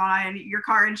deal on your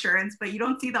car insurance, but you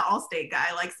don't see the Allstate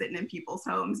guy like sitting in people's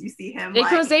homes. You see him Jake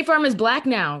like, from State Farm is black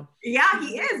now. yeah,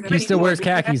 he is. He still wears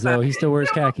khakis though. He still wears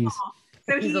khakis.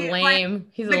 So He's a like, lame.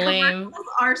 He's a the lame. commercials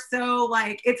are so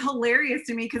like, it's hilarious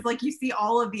to me because like you see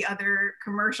all of the other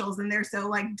commercials and they're so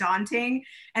like daunting,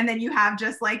 and then you have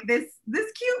just like this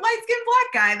cute light-skinned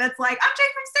black guy that's like, I'm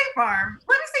Jake from State Farm,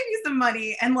 let me save you some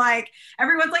money, and like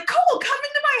everyone's like, cool, come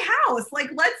into my house,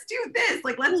 like let's do this,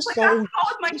 like let's like have fun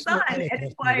with my son, and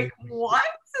it's like, what?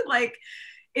 Like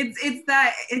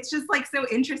it's just like so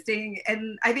interesting,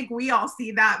 and I think we all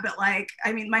see that, but like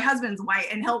I mean my husband's white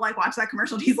and he'll like watch that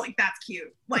commercial and he's like, that's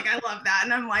cute, like I love that,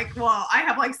 and I'm like, well, I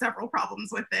have like several problems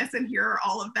with this and here are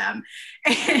all of them.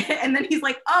 And then he's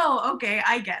like, oh okay,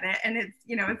 I get it. And it's,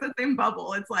 you know, it's the same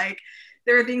bubble. It's like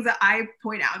there are things that I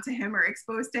point out to him or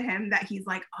expose to him that he's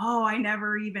like, oh, I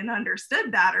never even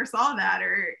understood that or saw that,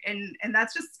 or and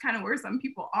that's just kind of where some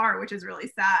people are, which is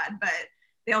really sad. But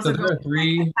they also go into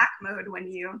like attack mode when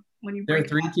you there are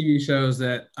three TV shows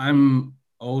that I'm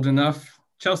old enough,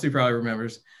 Chelsea probably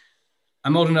remembers,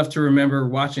 I'm old enough to remember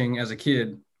watching as a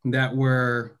kid that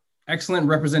were excellent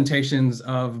representations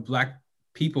of Black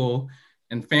people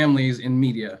and families in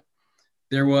media.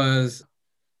 There was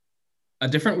A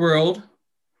Different World.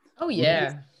 Oh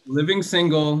yeah. Living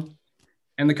Single,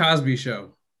 and The Cosby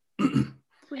Show.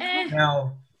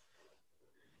 Now,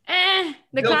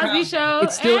 The Cosby Show.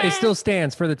 It still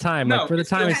stands for the time. No, like for the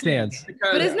time it stands.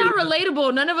 But it's not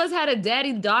relatable. None of us had a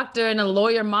daddy doctor and a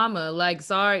lawyer mama. Like,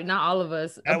 sorry, not all of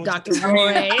us. Dr.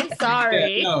 Roy.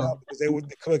 Sorry. Yeah, no,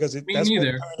 because me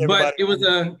neither. But it was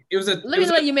a. Let me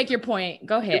let you make your point.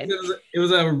 Go ahead. It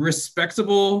was a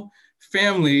respectable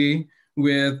family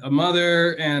with a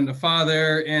mother and a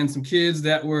father and some kids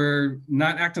that were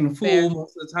not acting a fool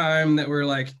most of the time, that were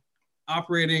like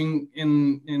operating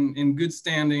in good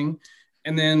standing.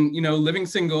 And then, you know, Living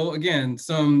Single, again,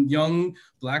 some young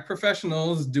Black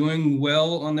professionals doing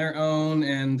well on their own,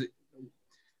 and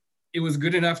it was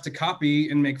good enough to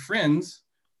copy and make friends,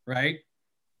 right?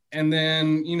 And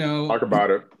then, you know, talk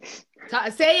about it.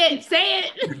 Say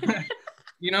it.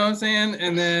 You know what I'm saying?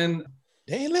 And then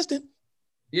they ain't listening.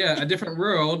 Yeah, A Different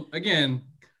World, again,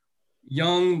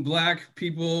 young Black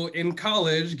people in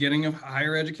college getting a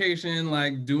higher education,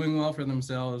 like doing well for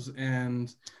themselves,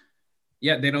 and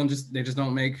yeah, they just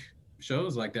don't make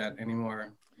shows like that anymore.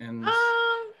 And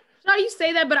how you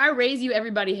say that, but I Raise You,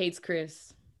 Everybody Hates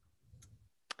Chris.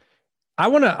 I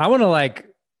wanna like,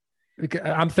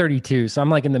 I'm 32, so I'm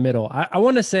like in the middle. I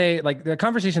want to say like the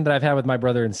conversation that I've had with my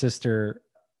brother and sister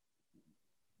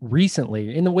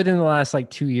recently, within the last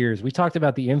like 2 years, we talked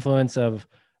about the influence of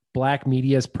Black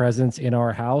media's presence in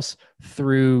our house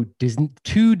through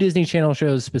two Disney Channel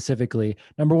shows specifically.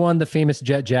 Number one, the famous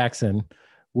Jet Jackson,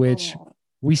 which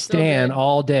we stan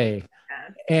all day.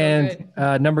 And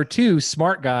number two,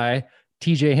 Smart Guy,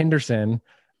 TJ Henderson,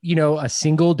 you know, a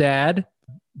single dad,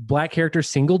 Black character,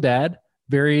 single dad,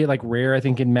 very like rare, I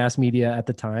think, in mass media at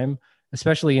the time,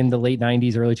 especially in the late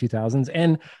 90s, early 2000s.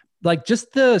 And like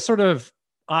just the sort of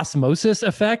osmosis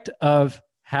effect of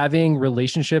having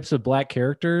relationships with Black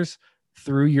characters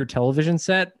through your television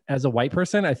set as a white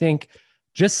person. I think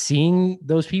just seeing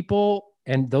those people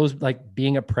and those like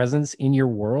being a presence in your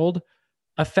world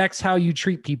affects how you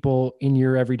treat people in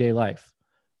your everyday life.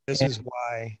 This is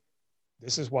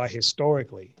why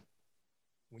historically,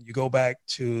 when you go back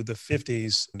to the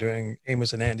 50s during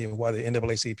Amos and Andy, and why the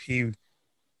NAACP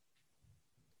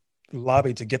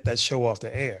lobbied to get that show off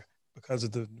the air, because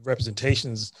of the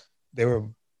representations they were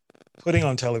putting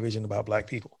on television about Black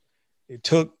people. It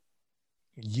took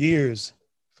years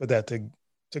for that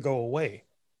to go away.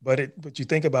 But you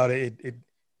think about it, it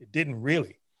didn't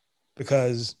really,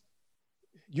 because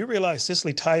you realize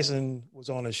Cicely Tyson was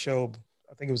on a show,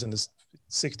 I think it was in the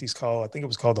 60s, I think it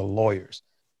was called The Lawyers.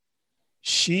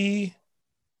 She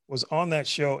was on that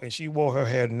show and she wore her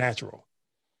hair natural,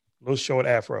 little short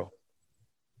afro.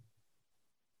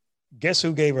 Guess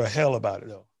who gave her hell about it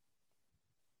though?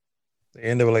 The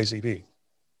NAACP.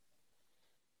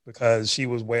 Because she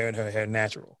was wearing her hair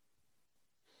natural.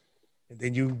 And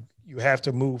then you have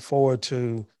to move forward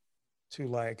to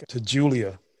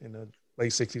Julia in the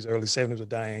late 60s, early 70s with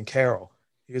Diane Carroll.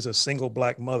 Here's a single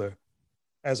Black mother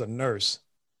as a nurse.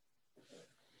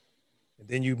 And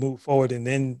then you move forward, and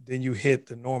then you hit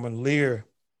the Norman Lear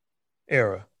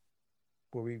era,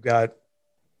 where we've got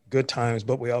Good Times,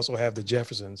 but we also have the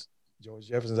Jeffersons. George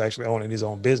Jefferson's actually owning his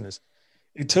own business.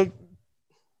 It took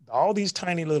all these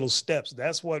tiny little steps.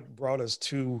 That's what brought us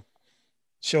to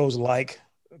shows like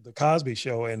the Cosby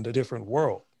Show and The Different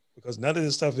World, because none of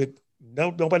this stuff,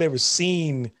 nobody ever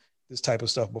seen this type of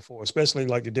stuff before, especially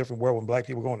like The Different World when Black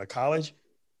people going to college.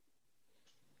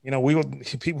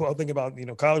 People are thinking about,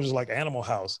 college was like Animal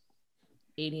House.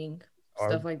 Eating, or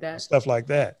stuff like that. Stuff like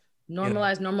that.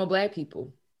 Normalize normal Black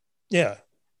people. Yeah.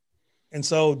 And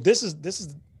so this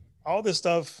is all this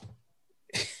stuff.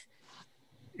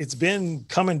 It's been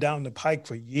coming down the pike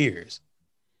for years.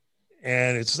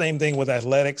 And it's the same thing with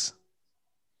athletics.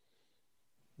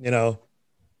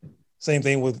 Same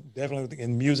thing with definitely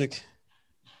in music,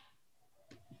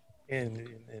 in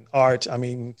art. I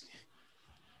mean,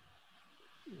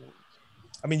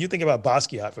 you think about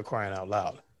Basquiat, for crying out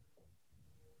loud.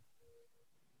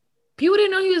 People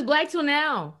didn't know he was Black till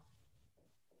now.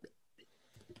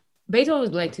 Beethoven was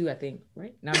Black too, I think,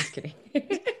 right? No, I'm just kidding.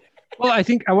 Well, I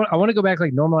think I want to go back,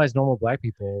 like, normalize normal Black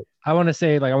people. I want to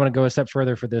say, like, I want to go a step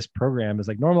further for this program, is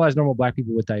like normalize normal Black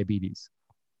people with diabetes.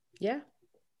 Yeah.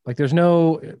 Like, with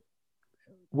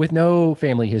no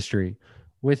family history,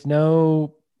 with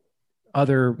no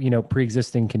other,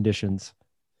 pre-existing conditions.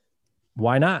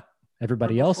 Why not?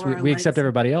 Everybody else, we accept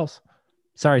everybody else.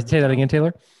 Sorry, say that again,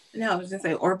 Taylor. No, I was gonna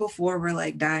say, or before we're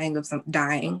like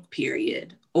dying,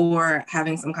 period, or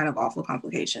having some kind of awful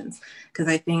complications. Because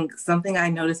I think something I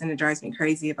notice, and it drives me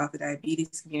crazy about the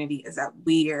diabetes community, is that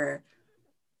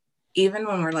even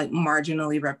when we're like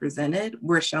marginally represented,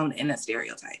 we're shown in a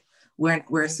stereotype.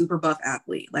 We're a super buff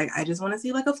athlete. Like, I just want to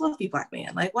see like a fluffy Black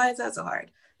man. Like, why is that so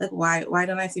hard? Like, why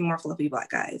don't I see more fluffy Black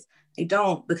guys? They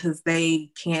don't, because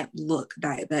they can't look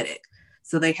diabetic.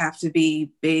 So they have to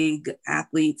be big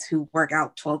athletes who work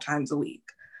out 12 times a week.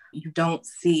 You don't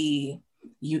see,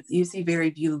 you see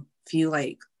very few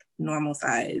like normal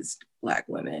sized Black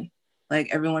women. Like,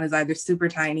 everyone is either super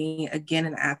tiny, again,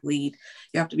 an athlete.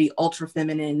 You have to be ultra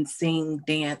feminine, sing,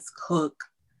 dance, cook.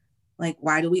 Like,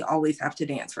 why do we always have to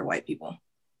dance for white people?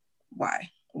 Why?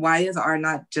 Why is our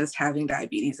not just having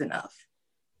diabetes enough?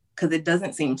 Because it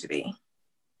doesn't seem to be.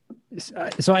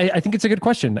 So I think it's a good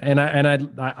question. And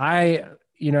I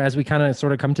as we kind of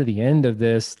sort of come to the end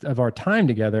of our time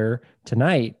together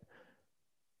tonight,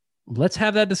 let's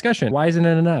have that discussion. Why isn't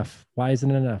it enough? Why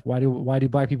do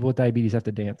Black people with diabetes have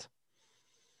to dance?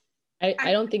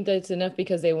 I don't think that it's enough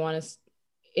because they want us.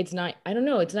 It's not, I don't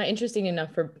know. It's not interesting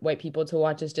enough for white people to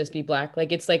watch us just be Black.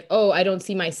 Like, it's like, oh, I don't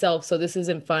see myself, so this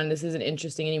isn't fun. This isn't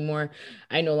interesting anymore.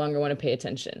 I no longer want to pay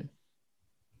attention.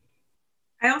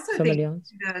 I also think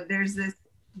there's this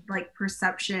like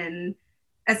perception,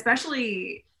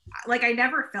 especially like I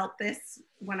never felt this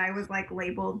when I was like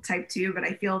labeled type 2, but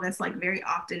I feel this like very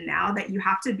often now, that you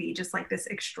have to be just like this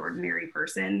extraordinary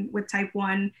person with type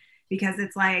 1, because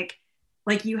it's like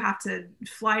you have to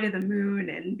fly to the moon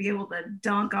and be able to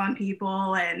dunk on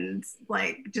people and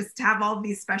like just have all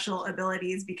these special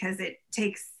abilities, because it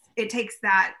takes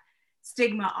that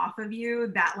stigma off of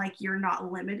you that like you're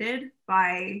not limited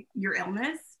by your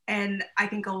illness. And I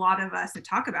think a lot of us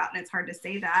talk about, and it's hard to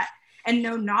say that, and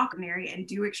no knock Mary and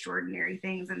do extraordinary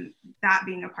things and that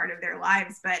being a part of their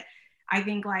lives. But I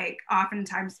think like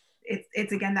oftentimes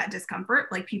it's again that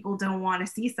discomfort, like people don't want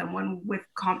to see someone with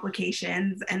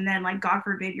complications, and then like God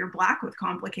forbid you're Black with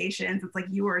complications. It's like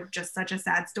you are just such a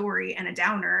sad story and a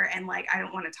downer, and like I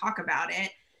don't want to talk about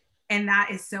it. And that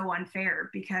is so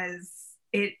unfair, because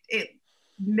it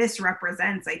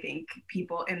misrepresents, I think,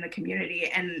 people in the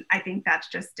community. And I think that's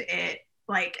just it.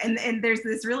 Like, and there's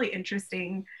this really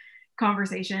interesting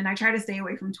conversation. I try to stay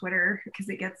away from Twitter because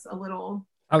it gets a little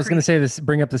I was going to say this,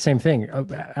 bring up the same thing.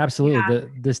 Absolutely. Yeah.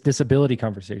 This disability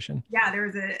conversation. Yeah, there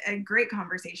was a great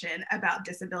conversation about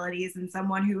disabilities, and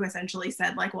someone who essentially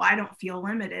said like, well, I don't feel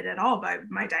limited at all by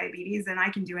my diabetes, and I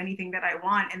can do anything that I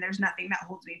want, and there's nothing that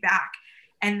holds me back.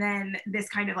 And then this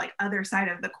kind of like other side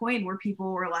of the coin where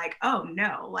people were like, oh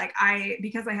no, like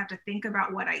because I have to think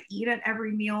about what I eat at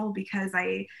every meal, because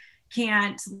I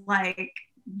can't like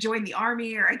join the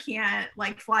army, or I can't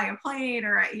like fly a plane,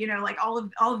 or like all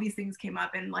of these things came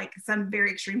up, and like some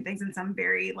very extreme things and some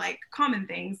very like common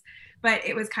things. But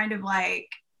it was kind of like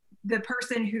the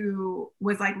person who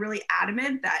was like really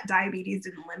adamant that diabetes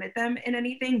didn't limit them in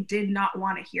anything did not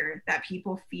want to hear that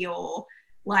people feel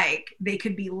like they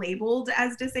could be labeled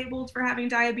as disabled for having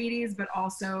diabetes, but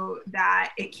also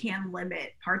that it can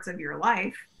limit parts of your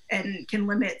life and can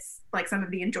limit like some of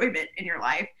the enjoyment in your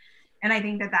life. And I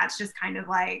think that that's just kind of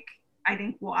like, I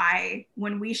think why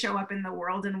when we show up in the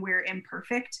world and we're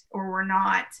imperfect, or we're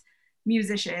not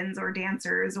musicians or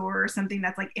dancers or something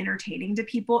that's like entertaining to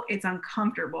people, it's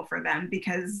uncomfortable for them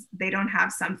because they don't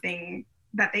have something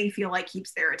that they feel like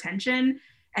keeps their attention.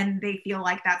 and they feel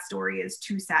like that story is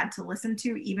too sad to listen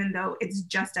to, even though it's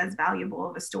just as valuable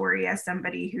of a story as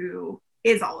somebody who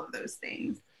is all of those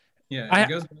things. Yeah, it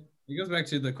goes back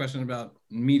to the question about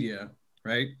media,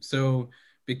 right? So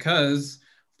because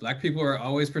Black people are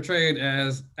always portrayed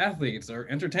as athletes or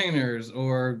entertainers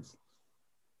or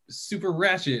super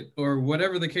ratchet or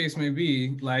whatever the case may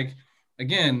be, like,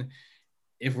 again,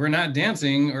 if we're not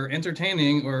dancing or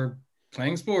entertaining or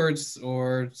playing sports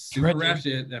or super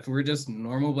ratchet, if we're just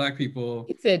normal Black people,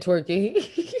 He said twerking.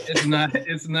 it's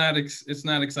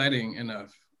not exciting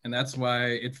enough. And that's why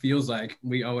it feels like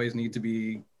we always need to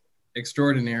be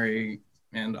extraordinary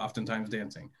and oftentimes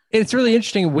dancing. It's really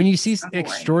interesting when you see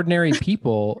extraordinary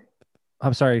people.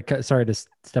 I'm sorry to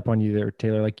step on you there,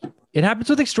 Taylor. Like, it happens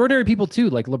with extraordinary people too.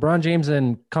 Like LeBron James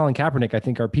and Colin Kaepernick, I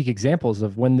think, are peak examples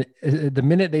of when the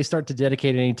minute they start to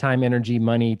dedicate any time, energy,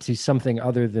 money to something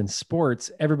other than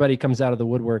sports, everybody comes out of the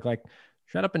woodwork like,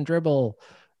 shut up and dribble.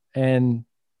 And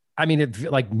I mean,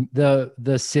 like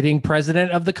the sitting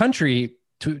president of the country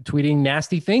tweeting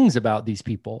nasty things about these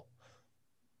people.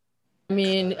 I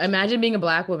mean, imagine being a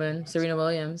Black woman, Serena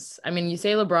Williams. I mean, you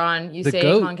say LeBron, you say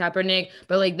GOAT. Colin Kaepernick,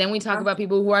 but like then we talk about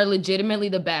people who are legitimately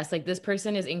the best. Like this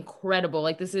person is incredible.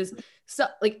 Like this is so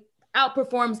like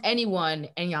outperforms anyone,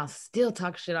 and y'all still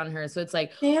talk shit on her. So it's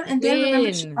like, yeah, and then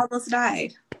remember she almost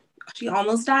died. She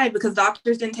almost died because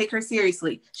doctors didn't take her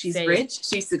seriously. She's rich,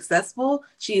 she's successful,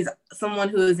 she's someone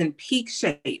who is in peak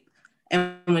shape.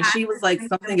 And when she was like,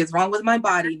 something is wrong with my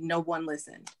body, no one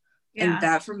listened. Yeah. And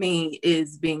that for me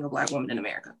is being a Black woman in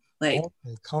America. Like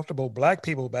comfortable Black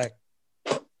people back.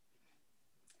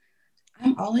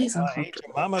 I'm always uncomfortable.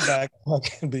 Mama back. I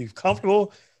can be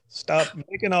comfortable. Stop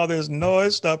making all this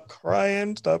noise. Stop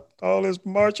crying. Stop all this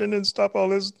marching and stop all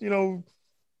this,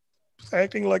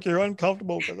 acting like you're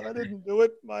uncomfortable because I didn't do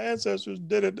it. My ancestors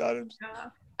did it.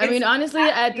 I mean, honestly,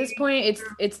 at this point,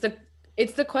 it's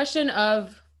the question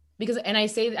of, because, and I've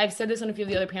said this on a few of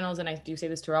the other panels, and I do say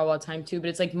this to Raul all the time too,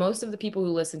 but it's like most of the people who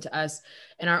listen to us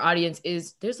and our audience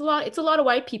it's a lot of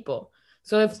white people.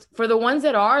 So if for the ones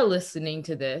that are listening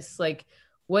to this, like,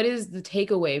 what is the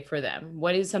takeaway for them?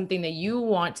 What is something that you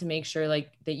want to make sure,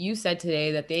 like, that you said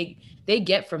today that they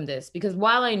get from this? Because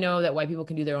while I know that white people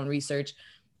can do their own research,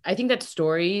 I think that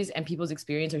stories and people's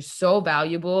experience are so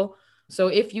valuable. So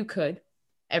if you could,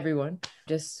 everyone,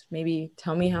 just maybe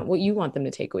tell me what you want them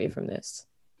to take away from this.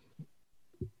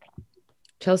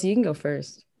 Chelsea, you can go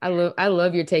first. I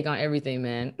love your take on everything,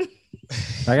 man.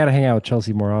 I got to hang out with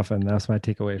Chelsea more often. That's my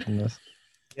takeaway from this.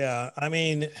 Yeah, I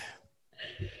mean,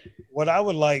 what I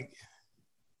would like,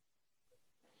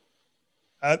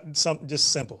 something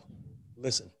just simple.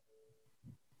 Listen.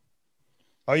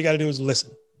 All you got to do is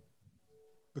listen.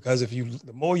 Because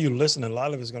the more you listen, a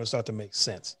lot of it's going to start to make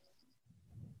sense.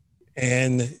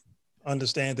 And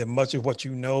understand that much of what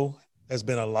you know has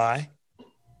been a lie.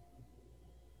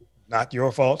 Not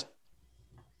your fault,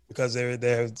 because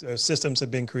their systems have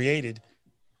been created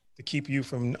to keep you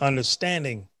from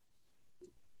understanding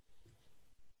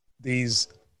these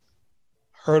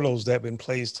hurdles that have been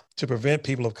placed to prevent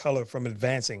people of color from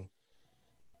advancing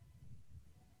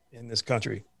in this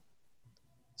country.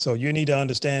 So you need to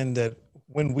understand that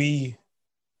when we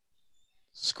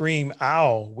scream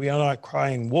owl, we are not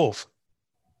crying wolf,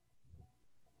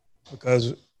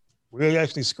 because we're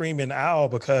actually screaming owl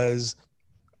because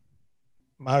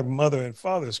my mother and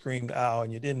father screamed owl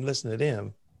and you didn't listen to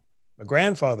them. My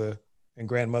grandfather and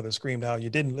grandmother screamed owl,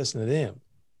 you didn't listen to them.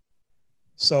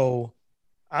 So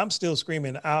I'm still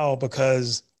screaming owl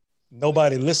because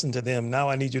nobody listened to them. Now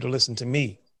I need you to listen to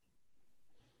me.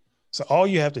 So all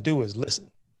you have to do is listen.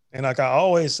 And like I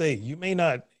always say, you may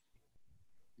not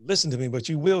listen to me, but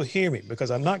you will hear me,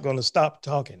 because I'm not going to stop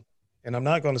talking and I'm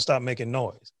not going to stop making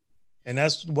noise. And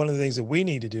that's one of the things that we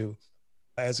need to do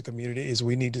as a community, is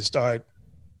we need to start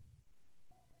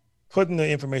putting the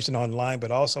information online,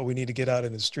 but also we need to get out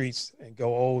in the streets and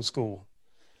go old school.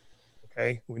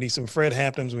 Okay. We need some Fred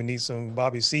Hamptons. We need some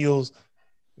Bobby Seals.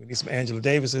 We need some Angela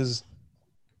Davises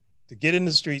to get in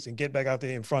the streets and get back out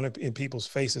there in people's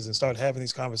faces and start having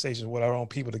these conversations with our own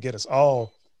people to get us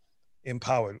all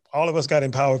empowered. All of us got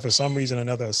empowered for some reason or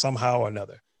another, somehow or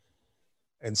another.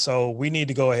 And so we need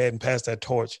to go ahead and pass that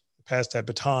torch, pass that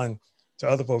baton to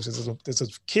other folks.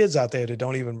 There's kids out there that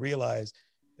don't even realize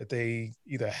that they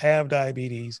either have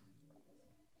diabetes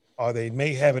or they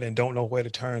may have it and don't know where to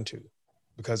turn to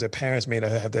because their parents may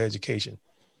not have the education.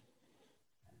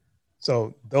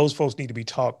 So those folks need to be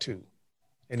talked to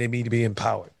and they need to be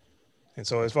empowered. And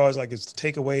so as far as like it's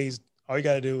takeaways, all you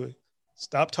got to do is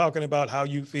stop talking about how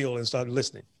you feel and start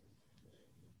listening.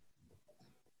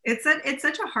 It's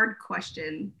such a hard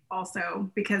question also,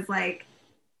 because like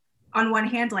on one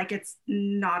hand, like it's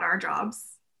not our jobs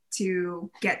to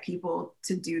get people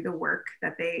to do the work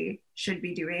that they should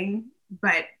be doing.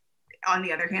 But on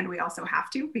the other hand, we also have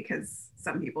to, because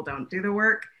some people don't do the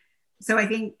work. So I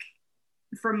think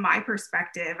from my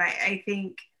perspective, I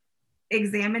think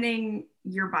examining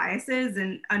your biases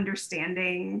and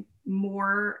understanding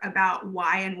more about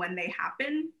why and when they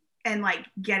happen, and like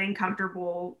getting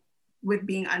comfortable with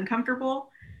being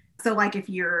uncomfortable. So like if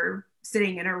you're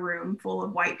sitting in a room full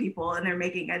of white people and they're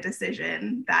making a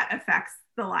decision that affects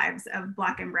the lives of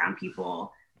Black and brown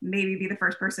people, maybe be the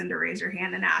first person to raise your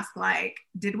hand and ask, like,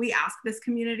 did we ask this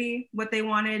community what they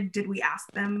wanted? Did we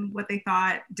ask them what they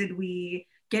thought? Did we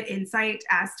get insight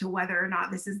as to whether or not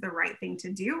this is the right thing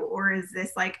to do? Or is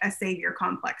this like a savior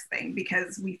complex thing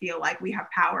because we feel like we have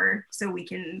power so we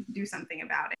can do something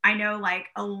about it? I know like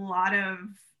a lot of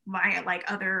my like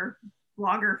other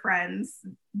blogger friends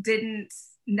didn't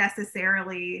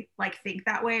necessarily like think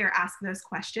that way or ask those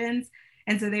questions.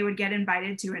 And so they would get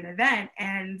invited to an event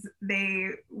and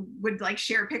they would like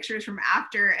share pictures from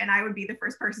after, and I would be the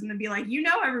first person to be like, you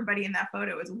know, everybody in that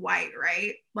photo is white,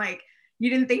 right? Like, you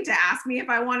didn't think to ask me if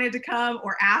I wanted to come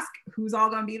or ask who's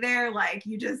all gonna be there. Like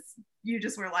you just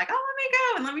were like, oh, let me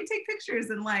go and let me take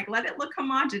pictures and like let it look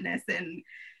homogenous.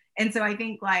 And so I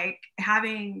think like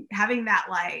having that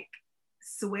like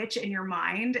switch in your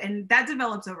mind, and that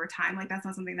develops over time. Like that's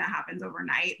not something that happens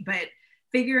overnight, but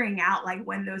figuring out like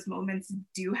when those moments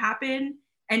do happen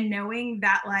and knowing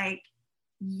that like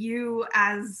you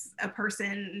as a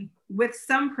person with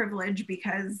some privilege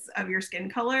because of your skin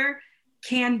color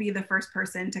can be the first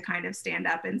person to kind of stand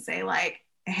up and say like,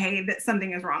 hey, that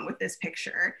something is wrong with this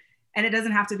picture. And it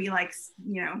doesn't have to be like,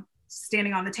 you know,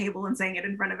 standing on the table and saying it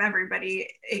in front of everybody.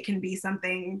 It can be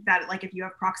something that like, if you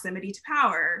have proximity to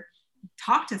power,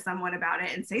 talk to someone about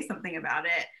it and say something about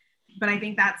it. But I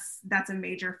think that's a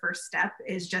major first step,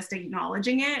 is just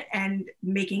acknowledging it and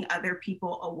making other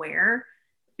people aware,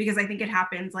 because I think it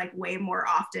happens like way more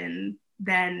often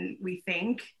than we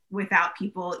think without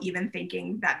people even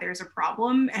thinking that there's a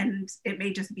problem. And it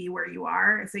may just be where you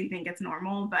are, so you think it's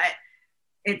normal, but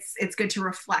it's good to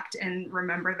reflect and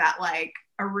remember that like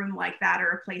a room like that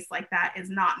or a place like that is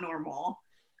not normal.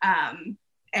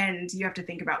 And you have to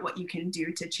think about what you can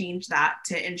do to change that,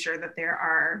 to ensure that there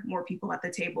are more people at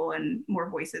the table and more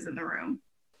voices in the room.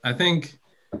 I think,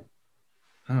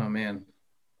 oh man.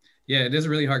 Yeah, it is a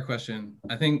really hard question.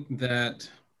 I think that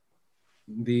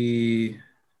the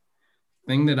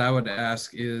thing that I would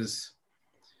ask is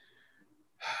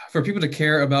for people to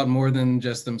care about more than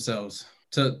just themselves,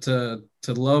 to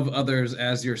love others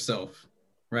as yourself,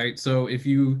 right? So if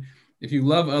you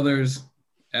love others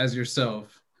as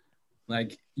yourself,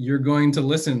 like you're going to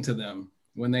listen to them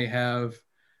when they have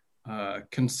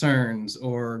concerns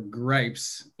or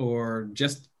gripes, or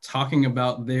just talking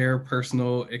about their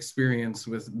personal experience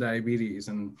with diabetes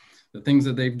and the things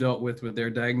that they've dealt with their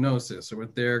diagnosis or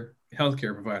with their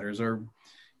healthcare providers, or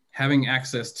having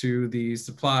access to the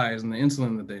supplies and the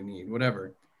insulin that they need,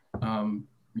 whatever.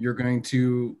 You're going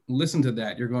to listen to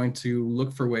that. You're going to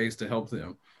look for ways to help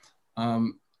them.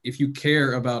 If you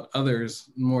care about others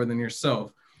more than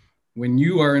yourself, when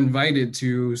you are invited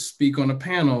to speak on a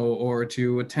panel or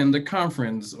to attend a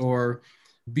conference or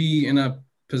be in a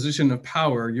position of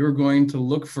power, you're going to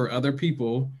look for other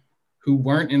people who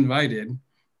weren't invited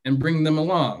and bring them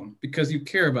along because you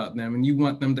care about them and you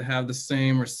want them to have the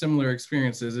same or similar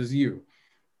experiences as you.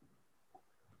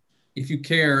 If you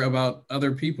care about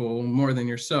other people more than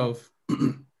yourself,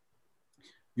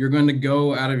 you're going to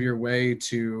go out of your way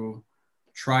to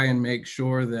try and make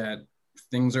sure that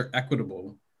things are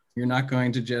equitable. You're not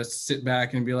going to just sit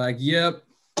back and be like, yep,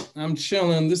 I'm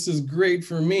chilling. This is great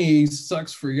for me.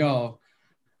 Sucks for y'all.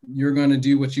 You're going to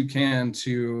do what you can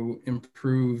to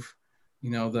improve, you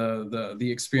know,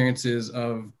 the experiences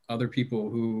of other people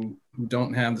who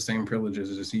don't have the same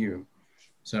privileges as you.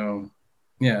 So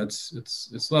yeah,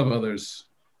 it's love others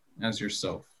as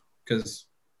yourself, because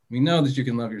we know that you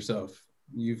can love yourself.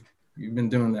 You've been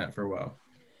doing that for a while.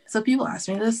 So people ask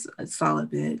me this a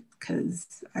solid bit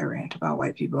because I rant about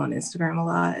white people on Instagram a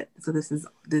lot. So this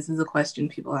is a question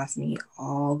people ask me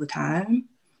all the time.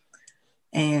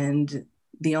 And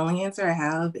the only answer I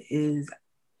have is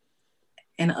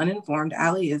an uninformed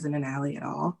alley isn't an alley at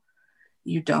all.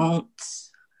 You don't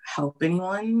help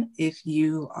anyone if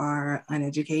you are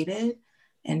uneducated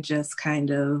and just kind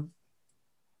of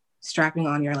strapping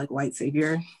on your like white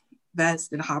savior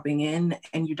vest and hopping in,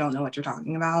 and you don't know what you're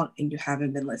talking about, and you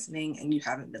haven't been listening, and you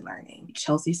haven't been learning.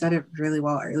 Chelsea said it really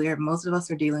well earlier. Most of us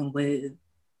are dealing with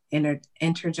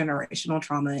intergenerational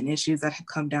trauma and issues that have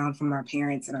come down from our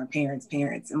parents and our parents'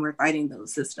 parents, and we're fighting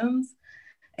those systems.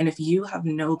 And if you have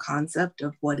no concept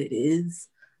of what it is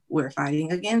we're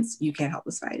fighting against, you can't help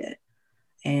us fight it.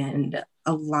 And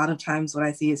a lot of times what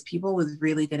I see is people with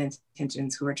really good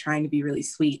intentions who are trying to be really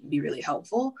sweet and be really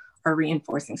helpful are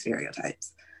reinforcing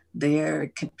stereotypes.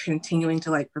 They're continuing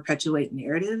to like perpetuate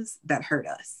narratives that hurt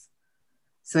us.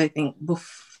 So I think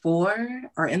before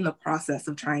or in the process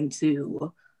of trying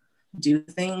to do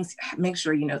things, make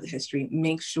sure you know the history,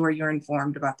 make sure you're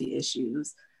informed about the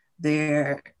issues.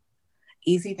 They're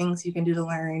easy things you can do to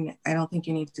learn. I don't think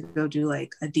you need to go do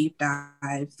like a deep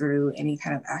dive through any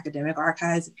kind of academic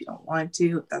archives if you don't want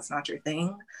to, if that's not your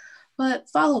thing. But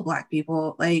follow Black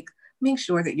people, like make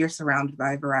sure that you're surrounded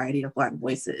by a variety of Black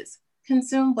voices.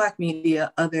 Consume Black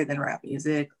media other than rap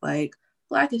music. Like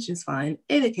Black is just fun.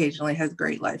 It occasionally has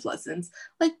great life lessons.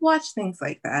 Like watch things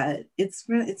like that. It's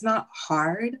not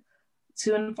hard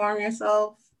to inform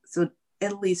yourself. So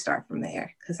at least start from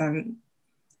there, because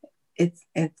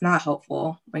it's not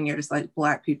helpful when you're just like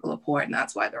Black people are poor and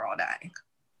that's why they're all dying.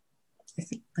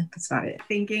 That's not it.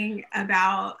 Thinking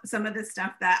about some of the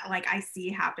stuff that like I see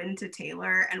happen to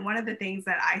Taylor, and one of the things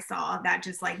that I saw that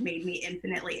just like made me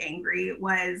infinitely angry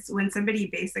was when somebody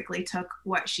basically took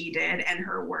what she did and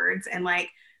her words and like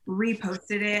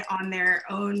reposted it on their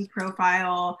own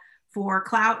profile for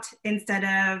clout instead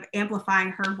of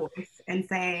amplifying her voice and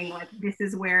saying like, this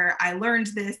is where I learned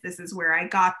this is where I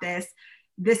got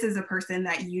this is a person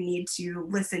that you need to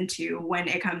listen to when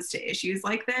it comes to issues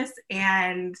like this.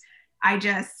 And I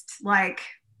just like,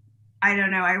 I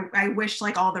don't know, I wish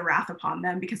like all the wrath upon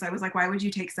them, because I was like, why would you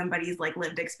take somebody's like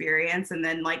lived experience and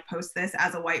then like post this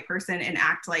as a white person and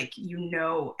act like you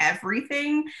know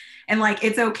everything? And like,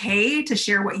 it's okay to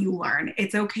share what you learn.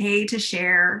 It's okay to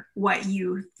share what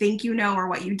you think you know or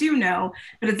what you do know,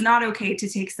 but it's not okay to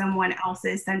take someone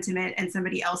else's sentiment and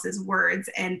somebody else's words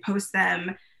and post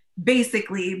them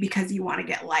basically because you want to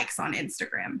get likes on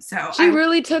Instagram. So she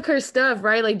really took her stuff,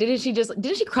 right? Like, didn't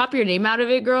she crop your name out of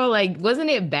it, girl? Like, wasn't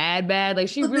it bad? Like,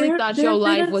 she really thought your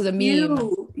life was a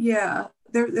meme. Yeah,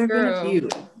 there have been a few.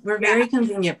 We're very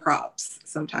convenient props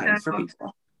sometimes for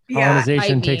people.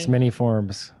 Colonization takes many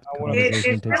forms.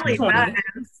 It really does.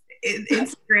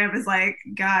 Instagram is like,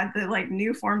 God, the like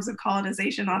new forms of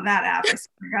colonization on that app. I swear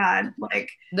to God,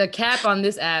 like the cap on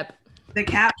this app. The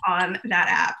cap on that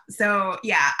app. So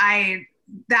yeah,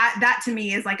 that to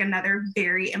me is like another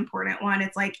very important one.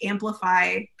 It's like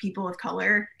amplify people of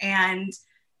color, and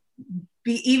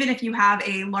even if you have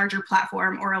a larger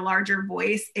platform or a larger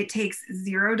voice, it takes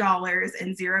 $0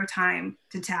 and zero time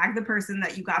to tag the person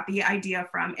that you got the idea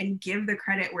from and give the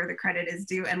credit where the credit is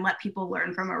due and let people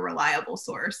learn from a reliable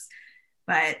source.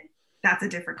 But that's a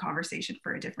different conversation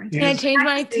for a different day. Can I change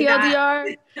my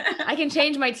TLDR? I can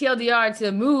change my TLDR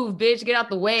to move, bitch, get out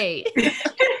the way.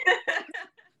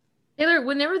 Taylor,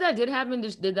 whenever that did happen,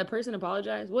 did that person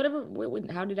apologize?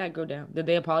 How did that go down? Did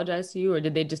they apologize to you, or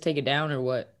did they just take it down, or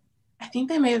what? I think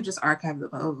they may have just archived the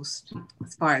post,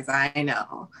 as far as I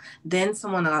know. Then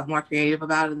someone got more creative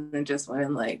about it and just went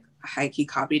and like high-key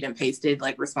copied and pasted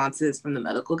like responses from the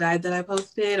medical guide that I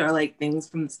posted, or like things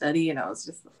from the study, and I was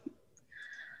just like,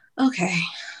 okay,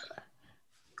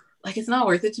 like it's not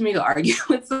worth it to me to argue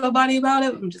with somebody about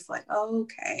it. I'm just like,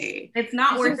 okay, it's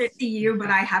not worth it to you, but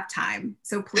I have time,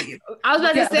 so please. I was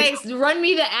about to say, run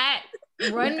me the at,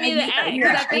 because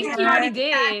I think you already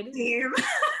did.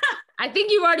 I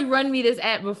think you've already run me this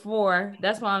at before.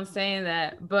 That's why I'm saying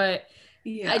that. But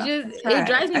yeah, it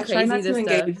drives me crazy. This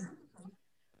stuff.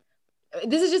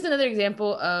 This is just another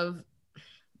example of,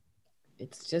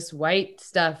 it's just white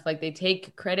stuff. Like they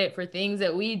take credit for things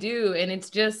that we do, and it's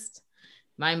just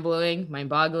mind-blowing,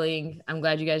 mind-boggling. I'm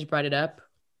glad you guys brought it up.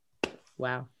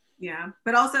 Wow. Yeah,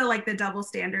 but also like the double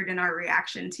standard in our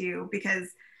reaction too, because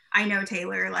I know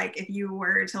Taylor, like if you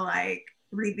were to like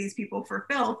read these people for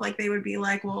filth, like they would be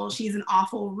like, well, she's an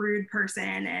awful, rude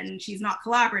person, and she's not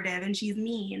collaborative, and she's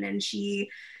mean, and she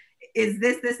is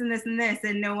this, and this, and this,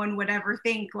 and no one would ever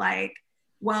think like,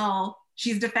 well,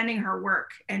 she's defending her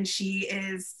work and she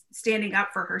is standing up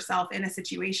for herself in a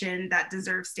situation that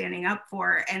deserves standing up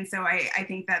for. And so I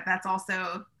think that that's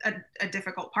also a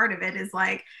difficult part of it, is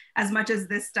like, as much as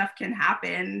this stuff can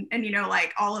happen, and, you know,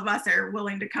 like all of us are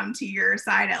willing to come to your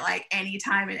side at like any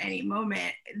time at any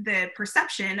moment, the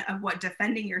perception of what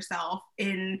defending yourself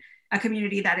in a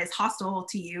community that is hostile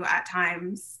to you at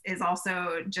times is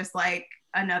also just like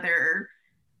another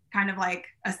kind of like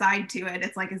aside to it.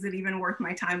 It's like, is it even worth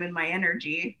my time and my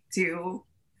energy to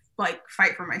like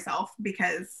fight for myself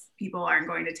because people aren't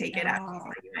going to take it out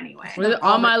for you anyway.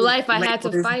 All my life I had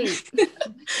to fight.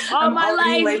 All I'm my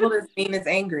already life. labeled as mean as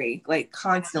angry, like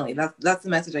constantly. That's the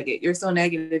message I get. You're so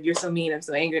negative, you're so mean, I'm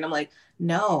so angry. And I'm like,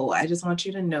 no, I just want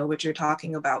you to know what you're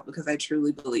talking about because I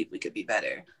truly believe we could be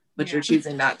better, but you're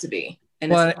choosing not to be.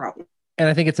 And it's a problem. And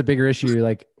I think it's a bigger issue.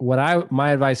 Like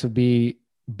my advice would be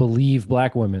believe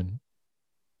Black women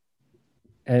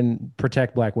and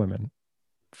protect Black women,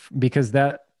 because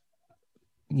that,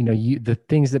 the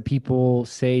things that people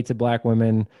say to Black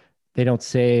women, they don't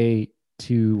say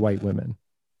to white women.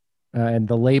 And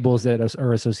the labels that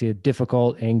are associated,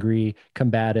 difficult, angry,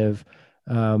 combative,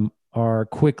 are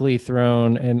quickly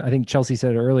thrown. And I think Chelsea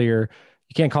said it earlier,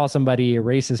 you can't call somebody a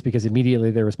racist because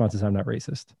immediately their response is, I'm not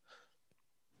racist.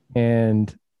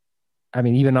 And I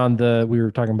mean, even we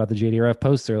were talking about the JDRF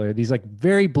posts earlier, these like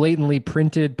very blatantly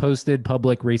printed, posted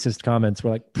public racist comments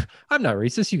were like, I'm not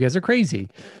racist. You guys are crazy.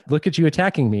 Look at you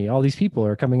attacking me. All these people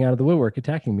are coming out of the woodwork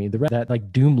attacking me. That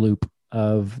like doom loop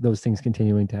of those things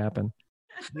continuing to happen.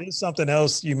 There's something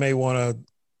else you may want to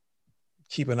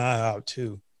keep an eye out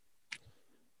too.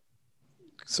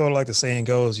 Sort of like the saying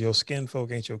goes, your skin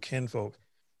folk ain't your kinfolk.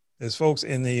 There's folks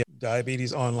in the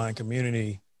diabetes online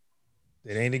community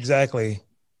that ain't exactly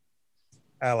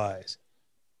allies,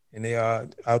 and they are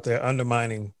out there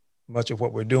undermining much of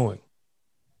what we're doing.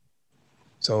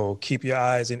 So keep your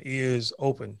eyes and ears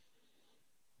open,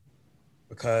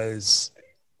 because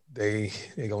they're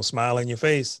gonna smile in your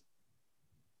face,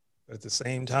 but at the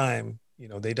same time,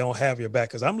 they don't have your back.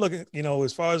 Because I'm looking,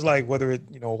 as far as like whether it,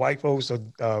 white folks or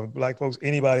Black folks,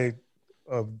 anybody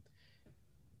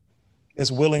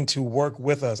is willing to work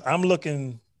with us.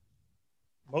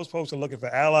 Most folks are looking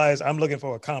for allies. I'm looking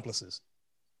for accomplices.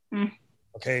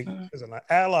 Okay, because an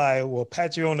ally will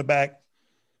pat you on the back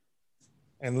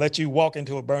and let you walk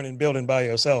into a burning building by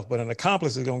yourself, but an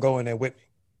accomplice is going to go in there with me.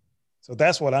 So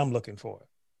that's what I'm looking for.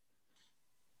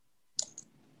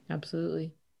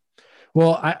 Absolutely.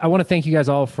 Well, I want to thank you guys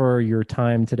all for your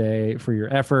time today, for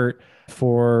your effort,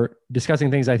 for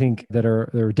discussing things I think that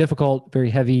are difficult, very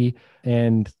heavy,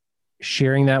 and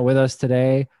sharing that with us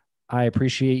today. I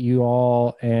appreciate you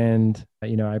all, and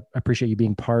I appreciate you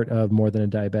being part of More Than a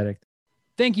Diabetic.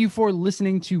 Thank you for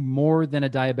listening to More Than a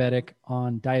Diabetic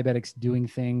on Diabetics Doing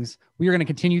Things. We are going to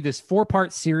continue this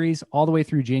 4-part series all the way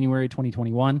through January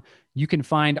 2021. You can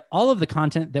find all of the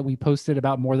content that we posted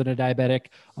about More Than a Diabetic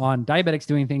on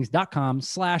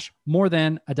diabeticsdoingthings.com/more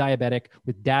than a diabetic,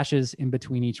 with dashes in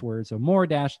between each word. So more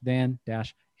dash than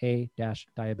dash a dash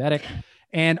diabetic.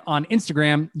 And on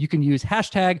Instagram, you can use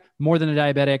hashtag More Than a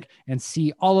Diabetic and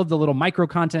see all of the little micro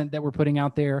content that we're putting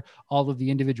out there, all of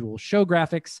the individual show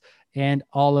graphics, and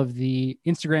all of the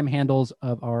Instagram handles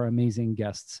of our amazing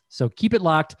guests. So keep it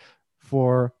locked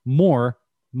for more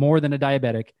Than a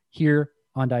Diabetic here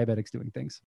on Diabetics Doing Things.